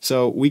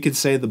 So we could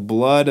say the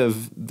blood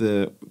of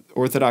the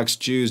Orthodox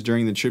Jews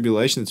during the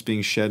tribulation that's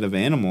being shed of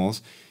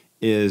animals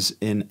is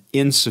an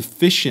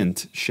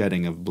insufficient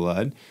shedding of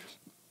blood.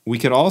 We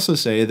could also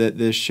say that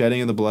the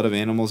shedding of the blood of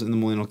animals in the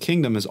millennial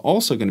kingdom is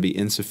also going to be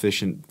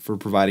insufficient for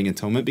providing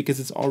atonement because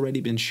it's already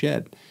been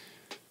shed.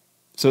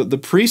 So the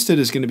priesthood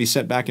is going to be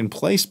set back in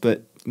place,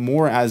 but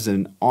more as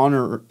an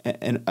honor,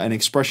 an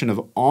expression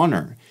of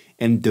honor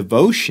and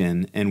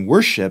devotion and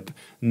worship,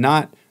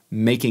 not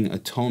making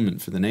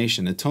atonement for the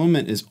nation.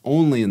 Atonement is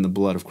only in the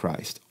blood of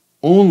Christ.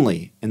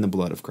 Only in the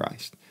blood of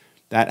Christ.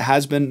 That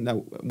has been,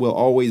 that will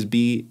always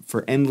be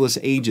for endless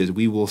ages.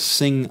 We will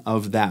sing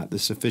of that, the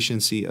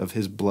sufficiency of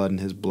his blood and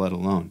his blood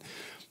alone.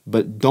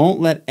 But don't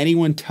let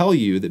anyone tell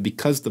you that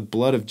because the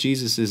blood of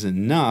Jesus is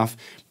enough,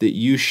 that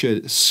you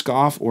should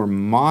scoff or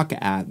mock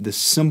at the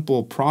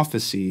simple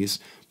prophecies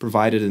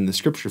provided in the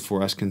scripture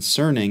for us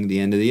concerning the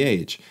end of the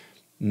age.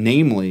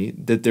 Namely,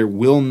 that there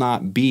will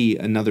not be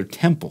another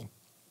temple.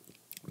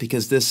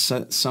 Because this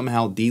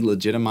somehow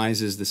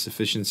delegitimizes the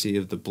sufficiency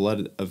of the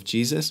blood of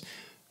Jesus.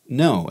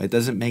 No, it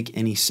doesn't make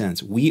any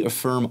sense. We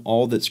affirm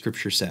all that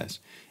Scripture says.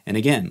 And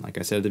again, like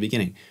I said at the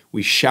beginning,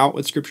 we shout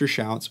what Scripture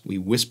shouts, we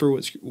whisper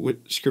what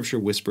Scripture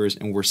whispers,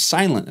 and we're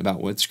silent about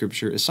what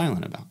Scripture is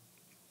silent about.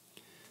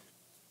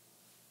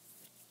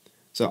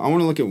 So I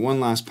want to look at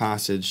one last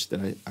passage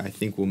that I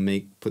think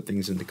will put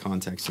things into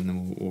context, and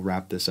then we'll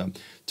wrap this up.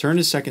 Turn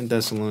to 2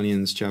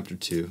 Thessalonians chapter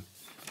 2.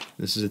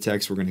 This is a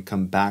text we're going to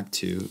come back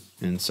to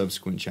in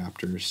subsequent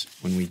chapters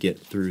when we get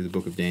through the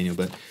book of Daniel.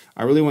 But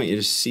I really want you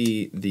to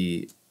see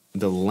the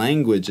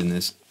language in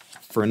this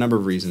for a number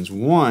of reasons.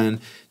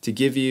 One, to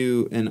give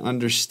you an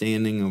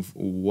understanding of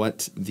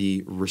what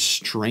the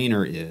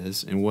restrainer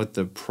is and what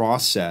the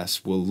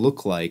process will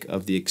look like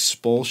of the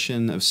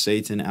expulsion of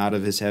Satan out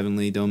of his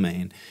heavenly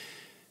domain,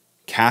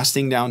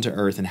 casting down to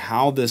earth, and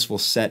how this will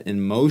set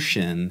in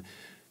motion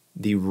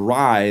the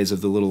rise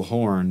of the little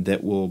horn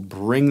that will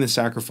bring the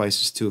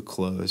sacrifices to a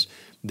close,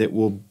 that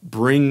will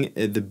bring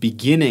the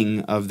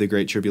beginning of the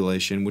Great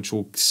Tribulation, which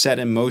will set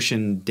in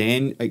motion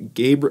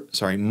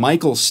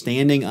Michael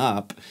standing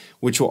up,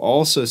 which will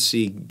also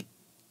see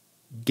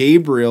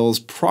Gabriel's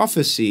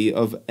prophecy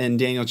in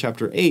Daniel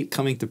chapter 8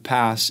 coming to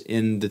pass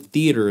in the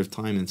theater of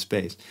time and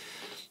space.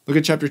 Look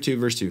at chapter 2,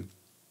 verse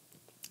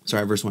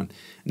 1.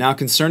 Now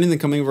concerning the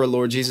coming of our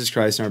Lord Jesus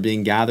Christ and our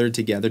being gathered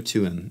together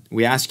to him,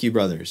 we ask you,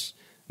 brothers,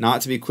 not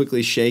to be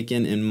quickly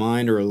shaken in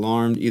mind or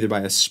alarmed either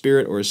by a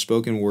spirit or a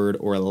spoken word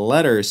or a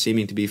letter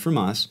seeming to be from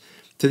us,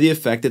 to the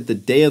effect that the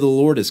day of the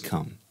Lord is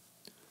come.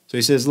 So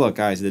he says, look,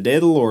 guys, the day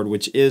of the Lord,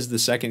 which is the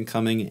second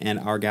coming and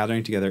our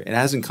gathering together, it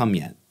hasn't come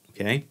yet,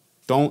 okay?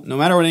 No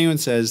matter what anyone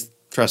says,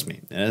 trust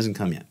me, it hasn't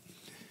come yet.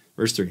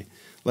 Verse 3,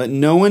 let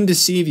no one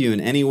deceive you in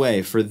any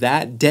way, for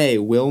that day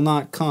will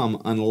not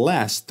come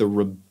unless the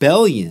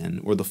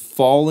rebellion or the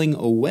falling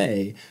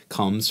away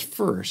comes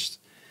first.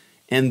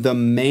 And the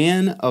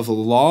man of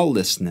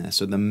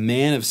lawlessness, or the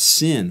man of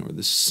sin, or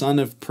the son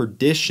of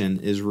perdition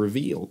is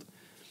revealed.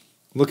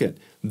 Look at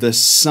the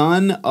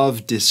son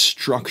of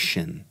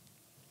destruction,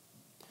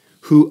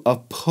 who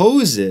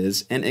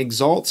opposes and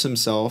exalts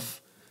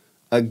himself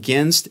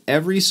against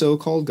every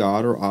so-called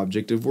God or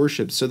object of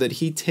worship, so that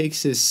he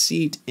takes his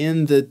seat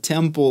in the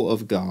temple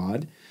of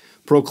God,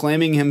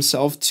 proclaiming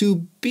himself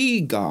to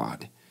be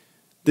God.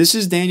 This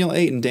is Daniel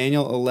 8 and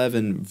Daniel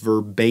 11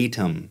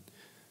 verbatim.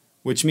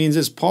 Which means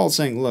this, Paul's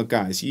saying, look,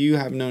 guys, you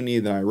have no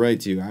need that I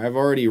write to you. I have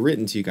already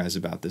written to you guys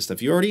about this stuff.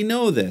 You already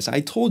know this. I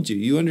told you.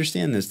 You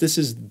understand this. This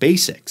is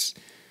basics.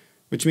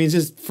 Which means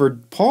this, for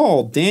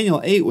Paul,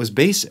 Daniel 8 was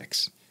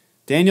basics.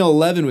 Daniel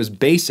 11 was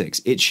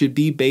basics. It should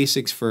be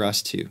basics for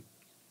us too.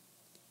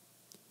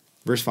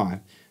 Verse 5.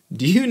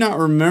 Do you not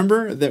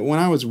remember that when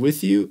I was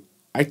with you,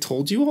 I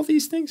told you all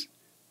these things?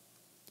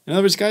 In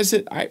other words, guys,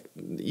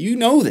 you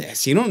know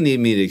this. You don't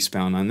need me to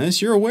expound on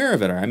this. You're aware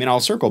of it. I mean,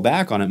 I'll circle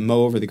back on it and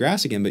mow over the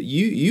grass again, but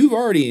you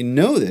already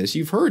know this.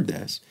 You've heard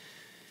this.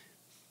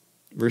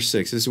 Verse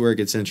 6, this is where it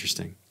gets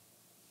interesting.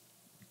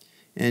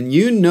 And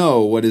you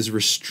know what is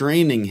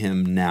restraining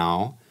him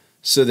now,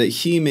 so that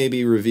he may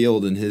be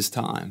revealed in his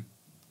time.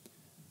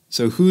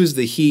 So who's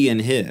the he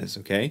and his,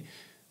 okay?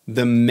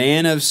 The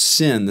man of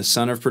sin, the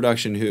son of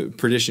perdition,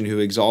 who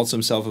exalts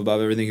himself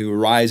above everything, who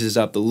rises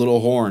up, the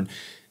little horn.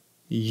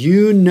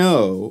 You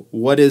know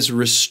what is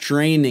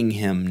restraining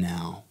him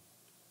now,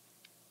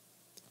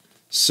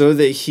 so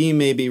that he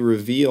may be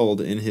revealed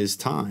in his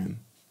time.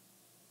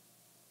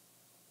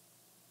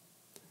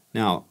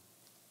 Now,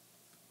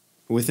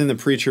 within the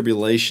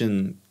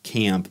pre-tribulation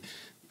camp,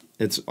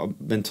 it's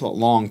been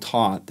long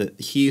taught that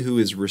he who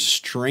is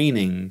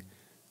restraining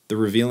the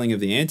revealing of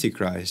the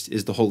Antichrist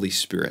is the Holy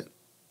Spirit,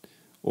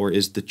 or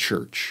is the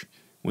church.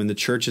 When the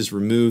church is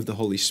removed, the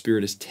Holy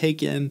Spirit is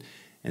taken,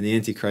 and the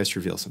Antichrist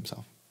reveals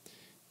himself.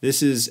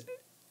 This is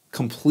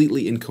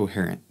completely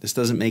incoherent. This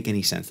doesn't make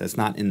any sense. That's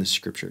not in the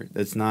Scripture.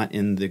 That's not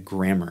in the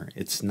grammar.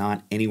 It's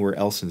not anywhere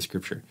else in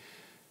Scripture.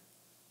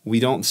 We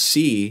don't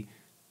see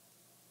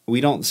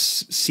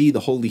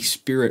the Holy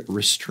Spirit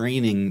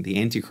restraining the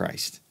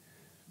Antichrist.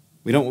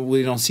 We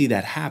don't see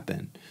that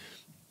happen.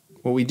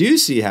 What we do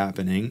see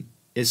happening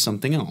is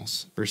something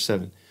else. Verse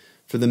 7.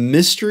 For the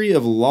mystery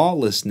of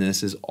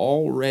lawlessness is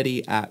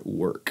already at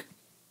work.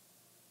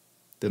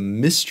 The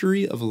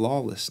mystery of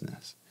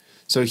lawlessness.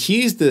 So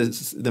he's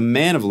the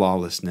man of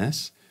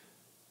lawlessness,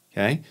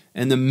 okay?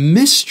 And the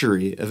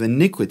mystery of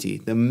iniquity,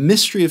 the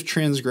mystery of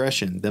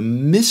transgression, the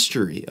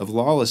mystery of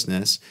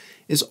lawlessness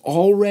is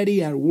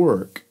already at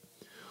work.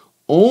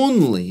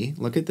 Only,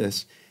 look at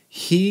this,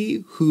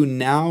 he who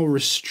now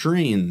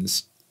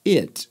restrains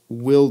it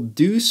will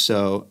do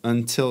so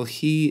until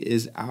he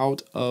is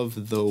out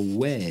of the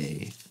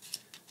way.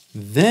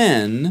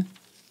 Then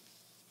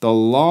the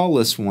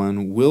lawless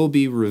one will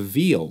be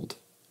revealed,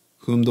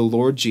 whom the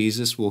Lord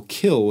Jesus will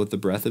kill with the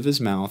breath of his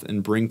mouth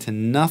and bring to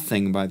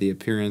nothing by the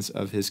appearance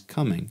of his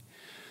coming.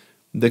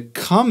 The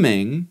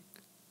coming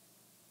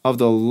of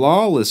the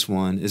lawless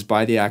one is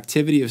by the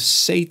activity of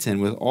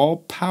Satan with all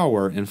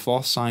power and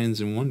false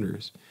signs and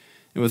wonders,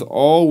 and with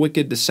all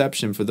wicked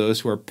deception for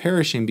those who are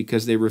perishing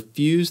because they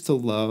refuse to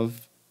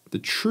love the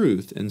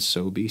truth and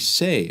so be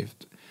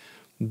saved.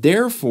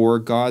 Therefore,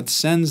 God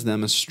sends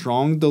them a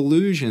strong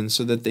delusion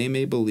so that they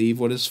may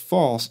believe what is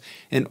false,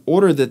 in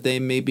order that they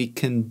may be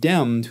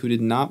condemned who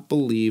did not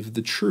believe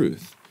the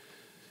truth.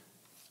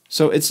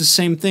 So it's the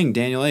same thing,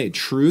 Daniel 8.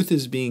 Truth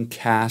is being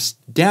cast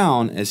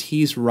down as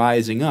he's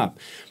rising up.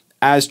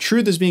 As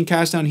truth is being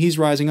cast down, he's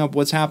rising up.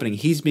 What's happening?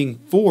 He's being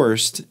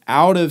forced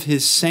out of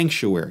his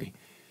sanctuary.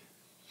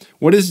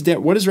 What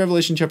does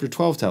Revelation chapter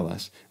 12 tell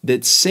us?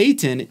 That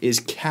Satan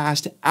is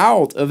cast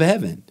out of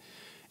heaven.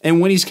 And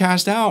when he's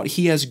cast out,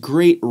 he has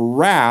great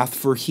wrath,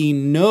 for he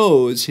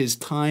knows his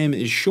time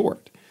is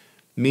short.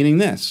 Meaning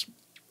this,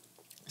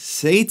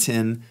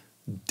 Satan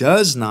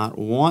does not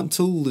want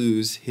to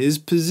lose his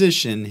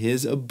position,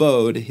 his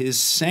abode, his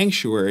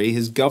sanctuary,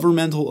 his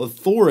governmental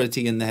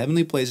authority in the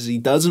heavenly places. He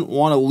doesn't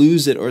want to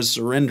lose it or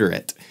surrender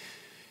it.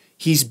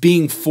 He's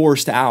being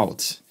forced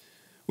out.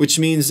 Which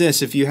means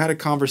this: if you had a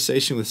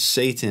conversation with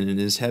Satan in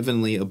his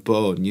heavenly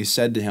abode and you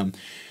said to him,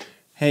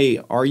 hey,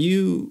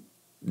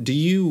 do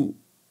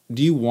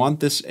you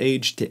want this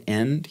age to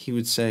end? He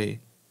would say,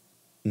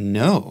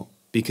 no,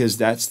 because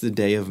that's the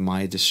day of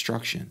my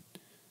destruction.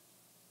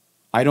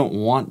 I don't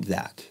want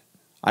that.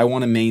 I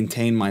want to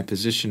maintain my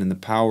position in the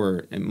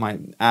power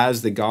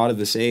as the God of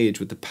this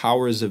age with the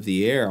powers of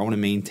the air. I want to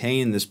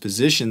maintain this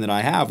position that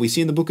I have. We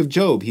see in the book of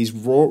Job, he's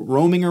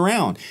roaming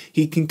around.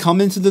 He can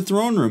come into the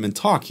throne room and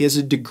talk. He has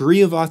a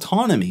degree of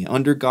autonomy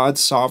under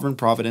God's sovereign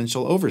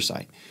providential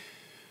oversight.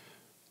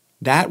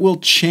 That will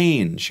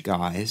change,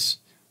 guys,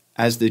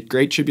 as the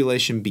Great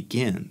Tribulation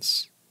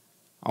begins.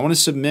 I want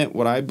to submit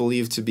what I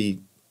believe to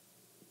be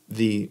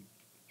the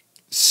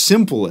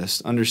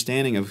simplest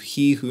understanding of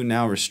he who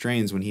now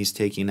restrains when he's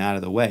taken out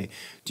of the way.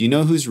 Do you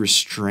know who's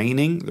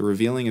restraining the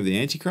revealing of the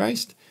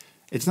Antichrist?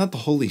 It's not the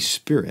Holy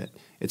Spirit.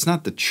 It's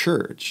not the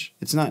church.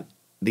 It's not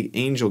the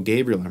angel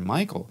Gabriel or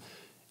Michael.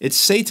 It's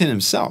Satan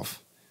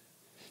himself.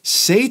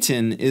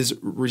 Satan is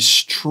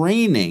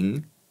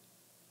restraining,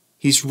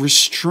 he's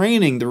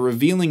restraining the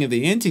revealing of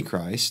the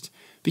Antichrist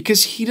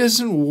because he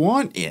doesn't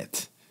want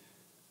it.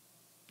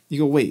 You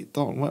go, wait,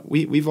 what?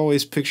 We've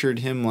always pictured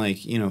him like,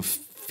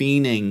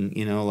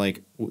 fiending,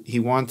 like he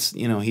wants,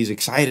 he's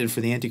excited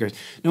for the Antichrist.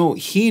 No,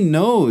 he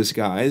knows,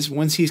 guys,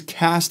 once he's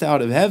cast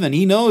out of heaven,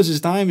 he knows his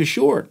time is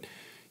short.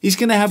 He's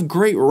going to have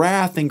great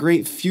wrath and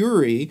great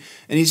fury,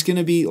 and he's going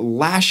to be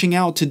lashing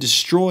out to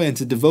destroy and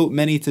to devote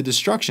many to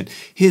destruction.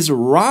 His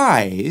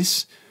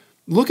rise,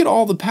 look at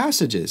all the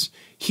passages.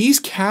 He's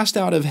cast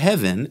out of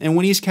heaven, and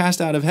when he's cast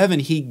out of heaven,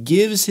 he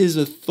gives his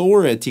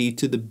authority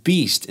to the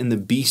beast, and the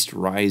beast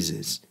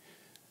rises.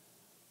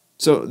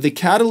 So the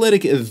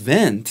catalytic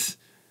event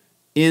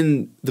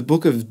in the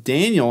book of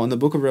Daniel and the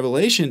book of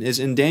Revelation is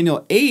in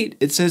Daniel 8,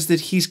 it says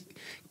that he's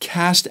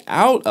cast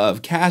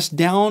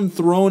down,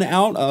 thrown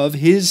out of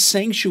his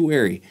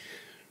sanctuary.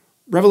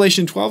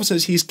 Revelation 12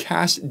 says he's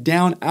cast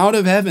down out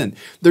of heaven.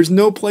 There's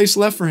no place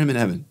left for him in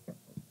heaven.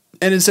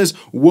 And it says,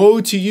 woe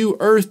to you,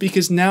 earth,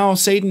 because now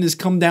Satan has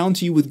come down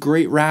to you with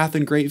great wrath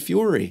and great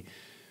fury.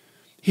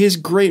 His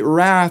great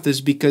wrath is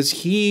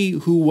because he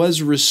who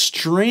was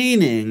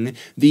restraining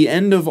the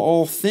end of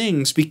all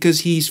things,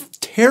 because he's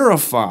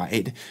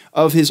terrified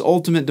of his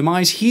ultimate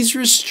demise, he's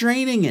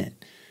restraining it.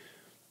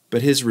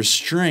 But his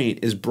restraint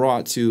is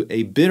brought to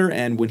a bitter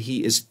end when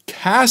he is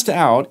cast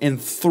out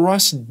and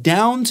thrust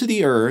down to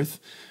the earth.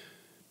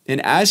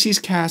 And as he's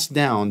cast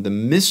down, the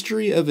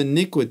mystery of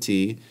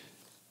iniquity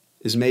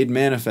is made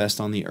manifest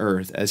on the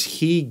earth as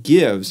he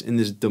gives, in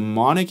this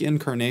demonic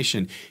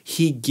incarnation,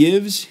 he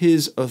gives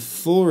his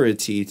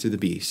authority to the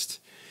beast.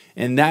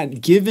 And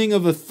that giving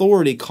of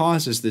authority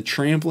causes the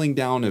trampling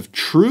down of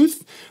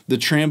truth, the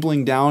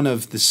trampling down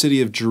of the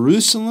city of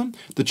Jerusalem,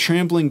 the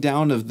trampling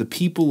down of the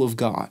people of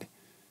God,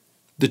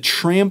 the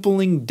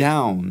trampling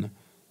down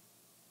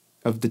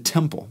of the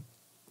temple,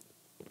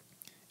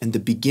 and the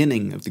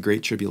beginning of the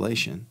Great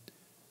Tribulation,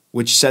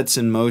 which sets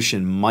in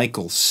motion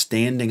Michael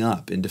standing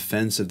up in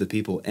defense of the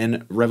people,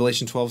 and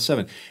Revelation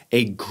 12:7,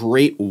 a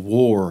great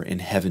war in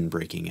heaven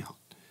breaking out.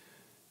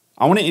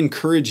 I want to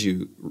encourage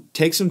you,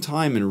 take some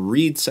time and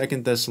read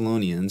 2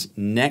 Thessalonians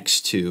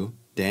next to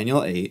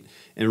Daniel 8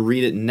 and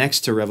read it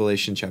next to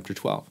Revelation chapter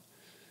 12.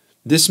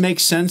 This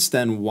makes sense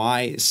then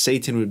why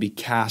Satan would be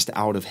cast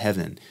out of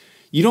heaven.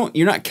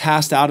 You're not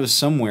cast out of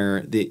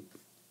somewhere that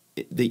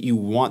you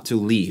want to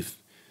leave.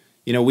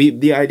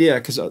 The idea,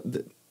 because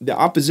the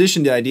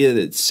opposition to the idea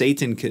that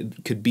Satan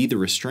could be the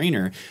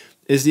restrainer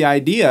is the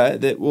idea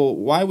that, well,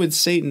 why would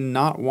Satan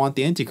not want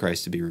the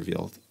Antichrist to be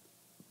revealed?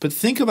 But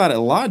think about it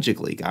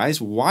logically, guys.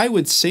 Why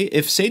would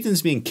if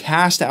Satan's being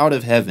cast out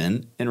of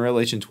heaven in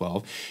Revelation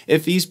 12,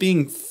 if he's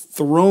being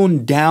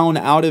thrown down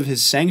out of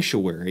his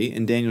sanctuary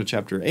in Daniel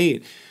chapter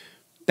 8,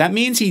 that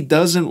means he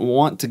doesn't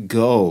want to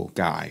go,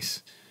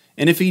 guys.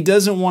 And if he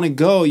doesn't want to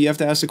go, you have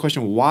to ask the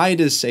question, why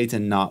does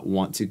Satan not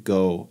want to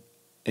go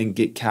and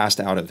get cast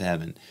out of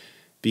heaven?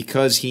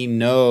 Because he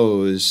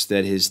knows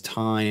that his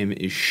time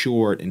is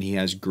short and he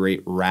has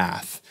great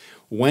wrath.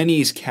 When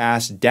he's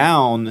cast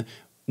down,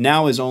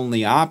 now his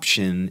only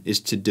option is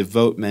to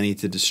devote many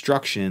to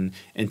destruction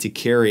and to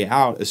carry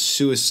out a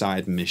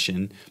suicide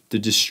mission to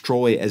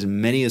destroy as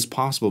many as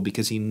possible,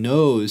 because he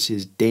knows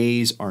his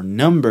days are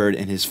numbered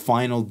and his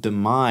final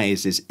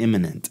demise is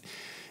imminent.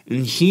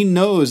 And he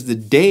knows the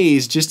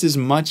days just as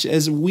much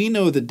as we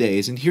know the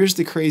days. And here's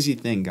the crazy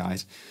thing,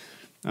 guys.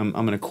 I'm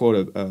going to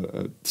quote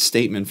a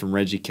statement from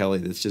Reggie Kelly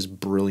that's just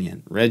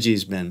brilliant.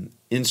 Reggie's been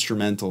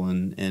instrumental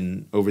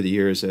in over the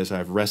years as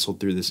I've wrestled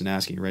through this and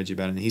asking Reggie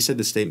about it. And he said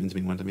this statement to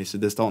me one time. He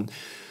said this, Dalton: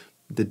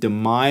 the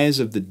demise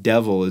of the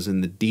devil is in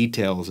the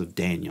details of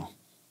Daniel.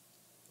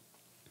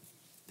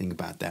 Think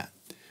about that.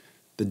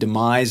 The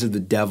demise of the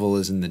devil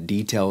is in the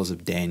details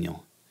of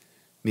Daniel.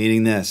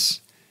 Meaning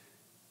this: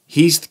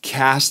 he's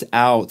cast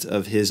out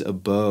of his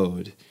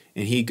abode,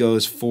 and he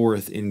goes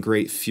forth in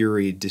great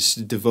fury,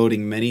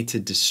 devoting many to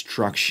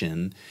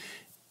destruction.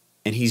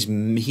 And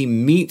he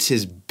meets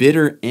his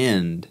bitter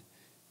end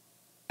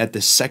at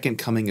the second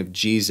coming of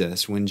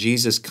Jesus, when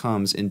Jesus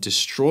comes and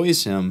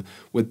destroys him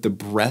with the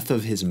breath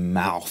of his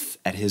mouth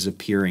at his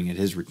appearing, at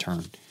his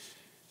return.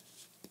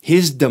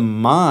 His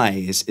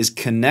demise is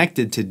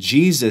connected to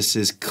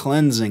Jesus'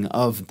 cleansing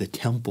of the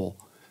temple.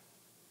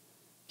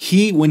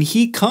 When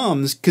he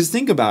comes, because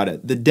think about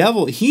it, the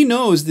devil, he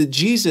knows that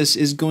Jesus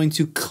is going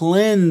to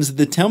cleanse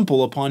the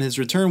temple upon his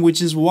return,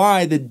 which is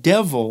why the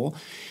devil,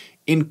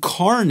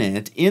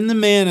 incarnate in the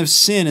man of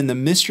sin and the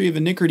mystery of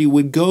iniquity,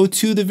 would go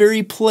to the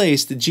very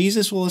place that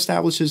Jesus will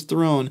establish his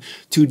throne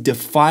to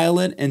defile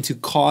it and to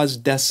cause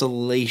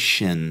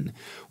desolation,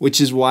 which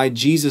is why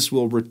Jesus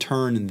will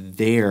return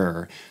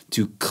there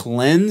to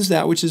cleanse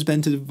that which has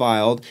been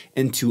defiled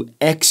and to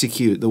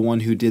execute the one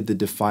who did the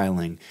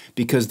defiling,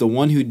 because the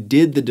one who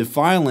did the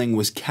defiling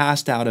was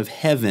cast out of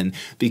heaven,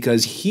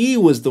 because he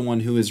was the one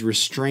who is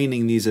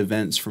restraining these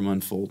events from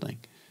unfolding.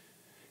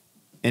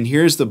 And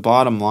here's the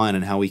bottom line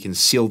on how we can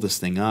seal this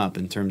thing up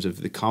in terms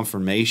of the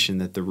confirmation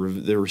that the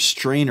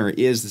restrainer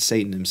is the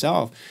Satan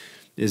himself,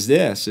 is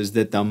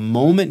that the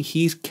moment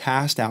he's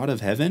cast out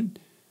of heaven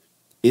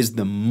is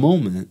the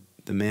moment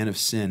the man of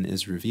sin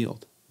is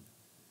revealed.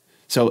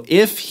 So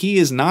if he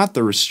is not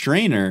the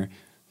restrainer,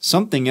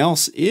 something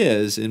else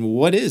is, and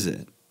what is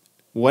it?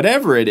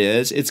 Whatever it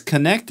is, it's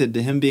connected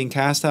to him being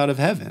cast out of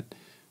heaven,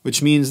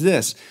 which means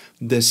this: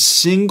 the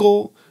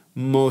single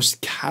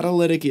most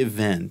catalytic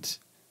event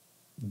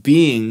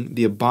being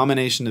the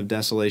abomination of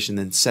desolation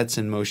that sets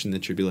in motion the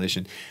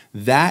tribulation.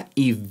 That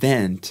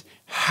event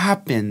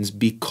happens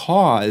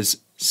because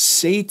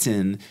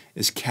Satan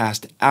is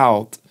cast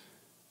out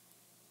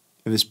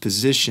of his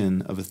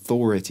position of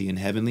authority in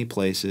heavenly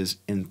places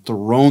and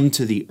thrown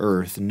to the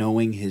earth,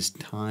 knowing his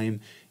time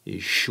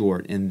is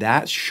short. And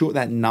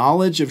that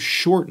knowledge of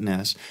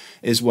shortness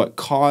is what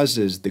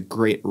causes the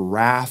great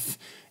wrath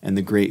and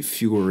the great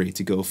fury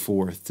to go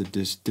forth, to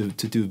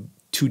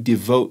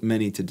devote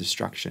many to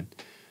destruction.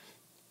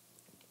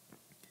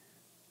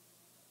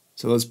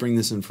 So let's bring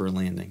this in for a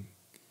landing.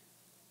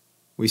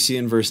 We see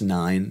in verse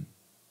 9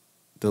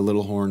 the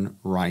little horn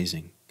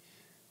rising.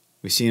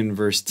 We see in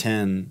verse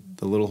 10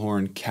 the little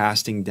horn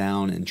casting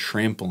down and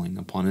trampling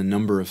upon a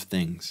number of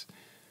things: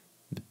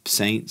 the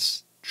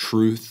saints,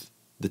 truth,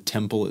 the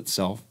temple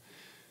itself.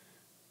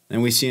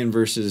 And we see in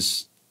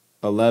verses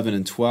 11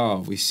 and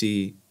 12, we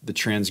see the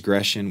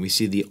transgression, we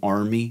see the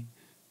army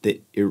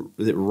that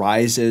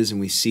rises, and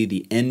we see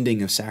the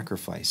ending of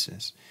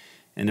sacrifices.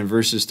 And in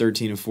verses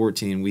 13 and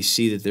 14, we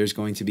see that there's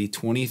going to be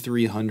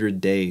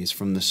 2,300 days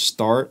from the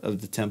start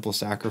of the temple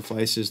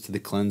sacrifices to the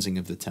cleansing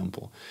of the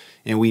temple.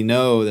 And we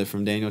know that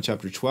from Daniel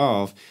chapter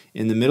 12,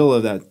 in the middle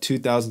of that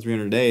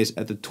 2,300 days,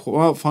 at the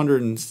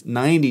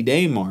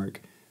 1,290-day mark,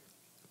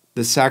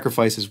 the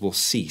sacrifices will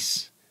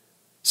cease.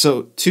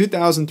 So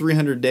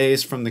 2,300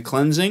 days from the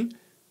cleansing,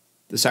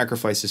 the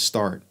sacrifices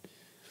start.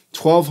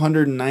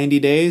 1,290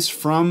 days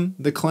from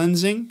the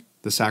cleansing,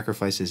 the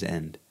sacrifices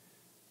end.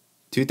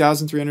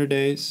 2,300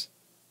 days,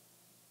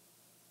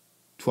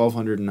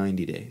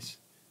 1,290 days.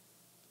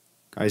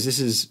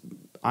 Guys,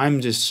 I'm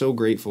just so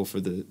grateful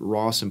for the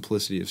raw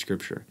simplicity of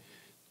Scripture.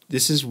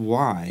 This is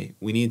why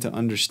we need to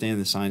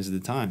understand the signs of the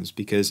times,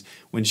 because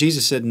when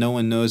Jesus said no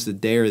one knows the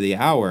day or the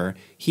hour,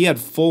 he had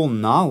full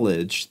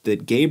knowledge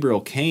that Gabriel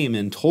came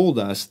and told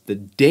us the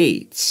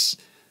dates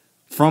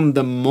from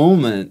the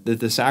moment that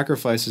the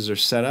sacrifices are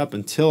set up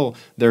until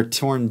they're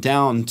torn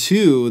down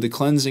to the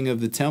cleansing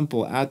of the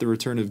temple at the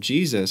return of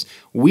Jesus.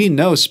 We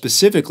know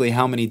specifically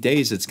how many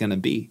days it's going to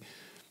be.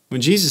 When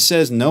Jesus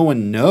says no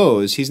one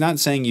knows, he's not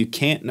saying you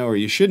can't know or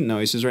you shouldn't know.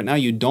 He says right now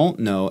you don't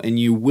know, and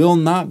you will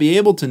not be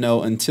able to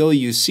know until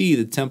you see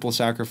the temple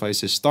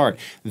sacrifices start.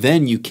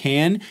 Then you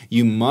can,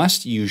 you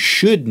must, you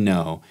should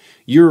know.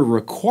 You're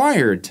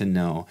required to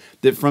know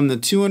that from the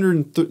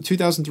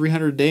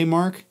 2,300 day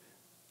mark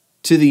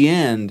to the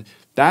end,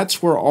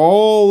 that's where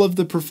all of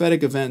the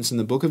prophetic events in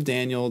the book of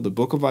Daniel, the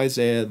book of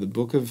Isaiah, the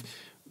book of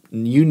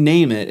you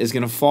name it, is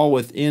going to fall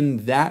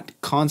within that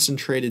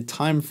concentrated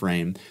time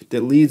frame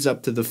that leads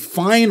up to the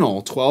final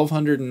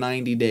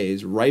 1,290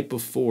 days right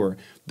before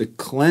the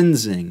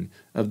cleansing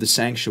of the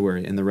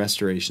sanctuary and the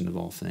restoration of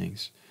all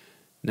things.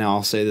 Now,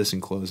 I'll say this in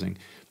closing.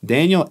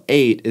 Daniel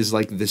 8 is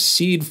like the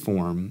seed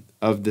form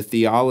of the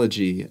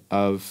theology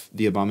of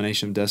the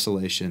abomination of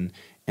desolation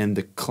and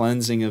the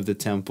cleansing of the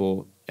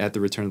temple at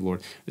the return of the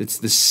Lord. It's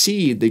the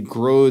seed that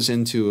grows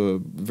into a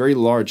very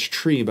large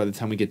tree by the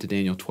time we get to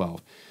Daniel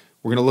 12.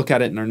 We're going to look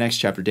at it in our next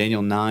chapter,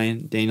 Daniel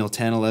 9, Daniel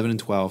 10, 11, and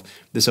 12.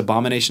 This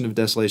abomination of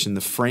desolation,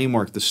 the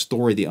framework, the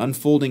story, the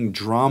unfolding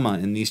drama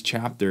in these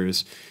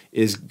chapters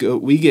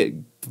we get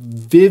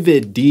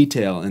vivid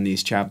detail in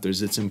these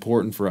chapters. It's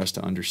important for us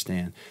to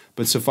understand.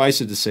 But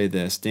suffice it to say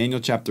this, Daniel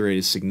chapter 8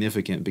 is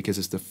significant because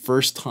it's the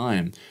first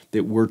time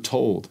that we're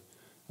told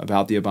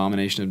about the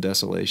abomination of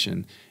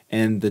desolation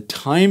and the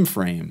time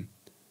frame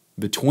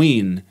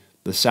between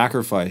the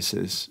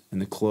sacrifices and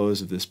the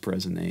close of this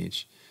present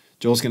age.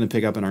 Joel's going to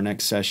pick up in our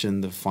next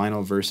session the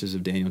final verses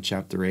of Daniel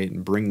chapter 8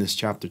 and bring this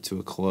chapter to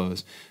a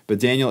close.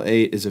 But Daniel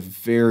 8 is a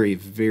very,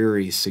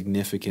 very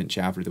significant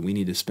chapter that we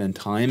need to spend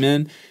time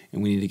in,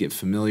 and we need to get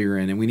familiar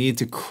in, and we need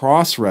to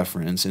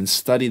cross-reference and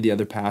study the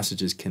other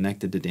passages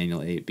connected to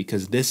Daniel 8,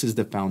 because this is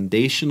the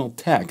foundational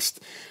text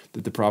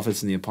that the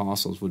prophets and the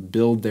apostles would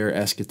build their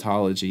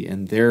eschatology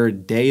and their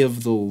day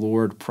of the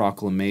Lord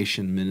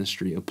proclamation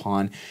ministry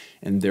upon,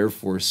 and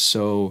therefore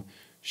so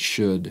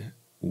should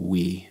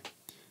we.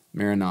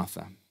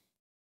 Maranatha.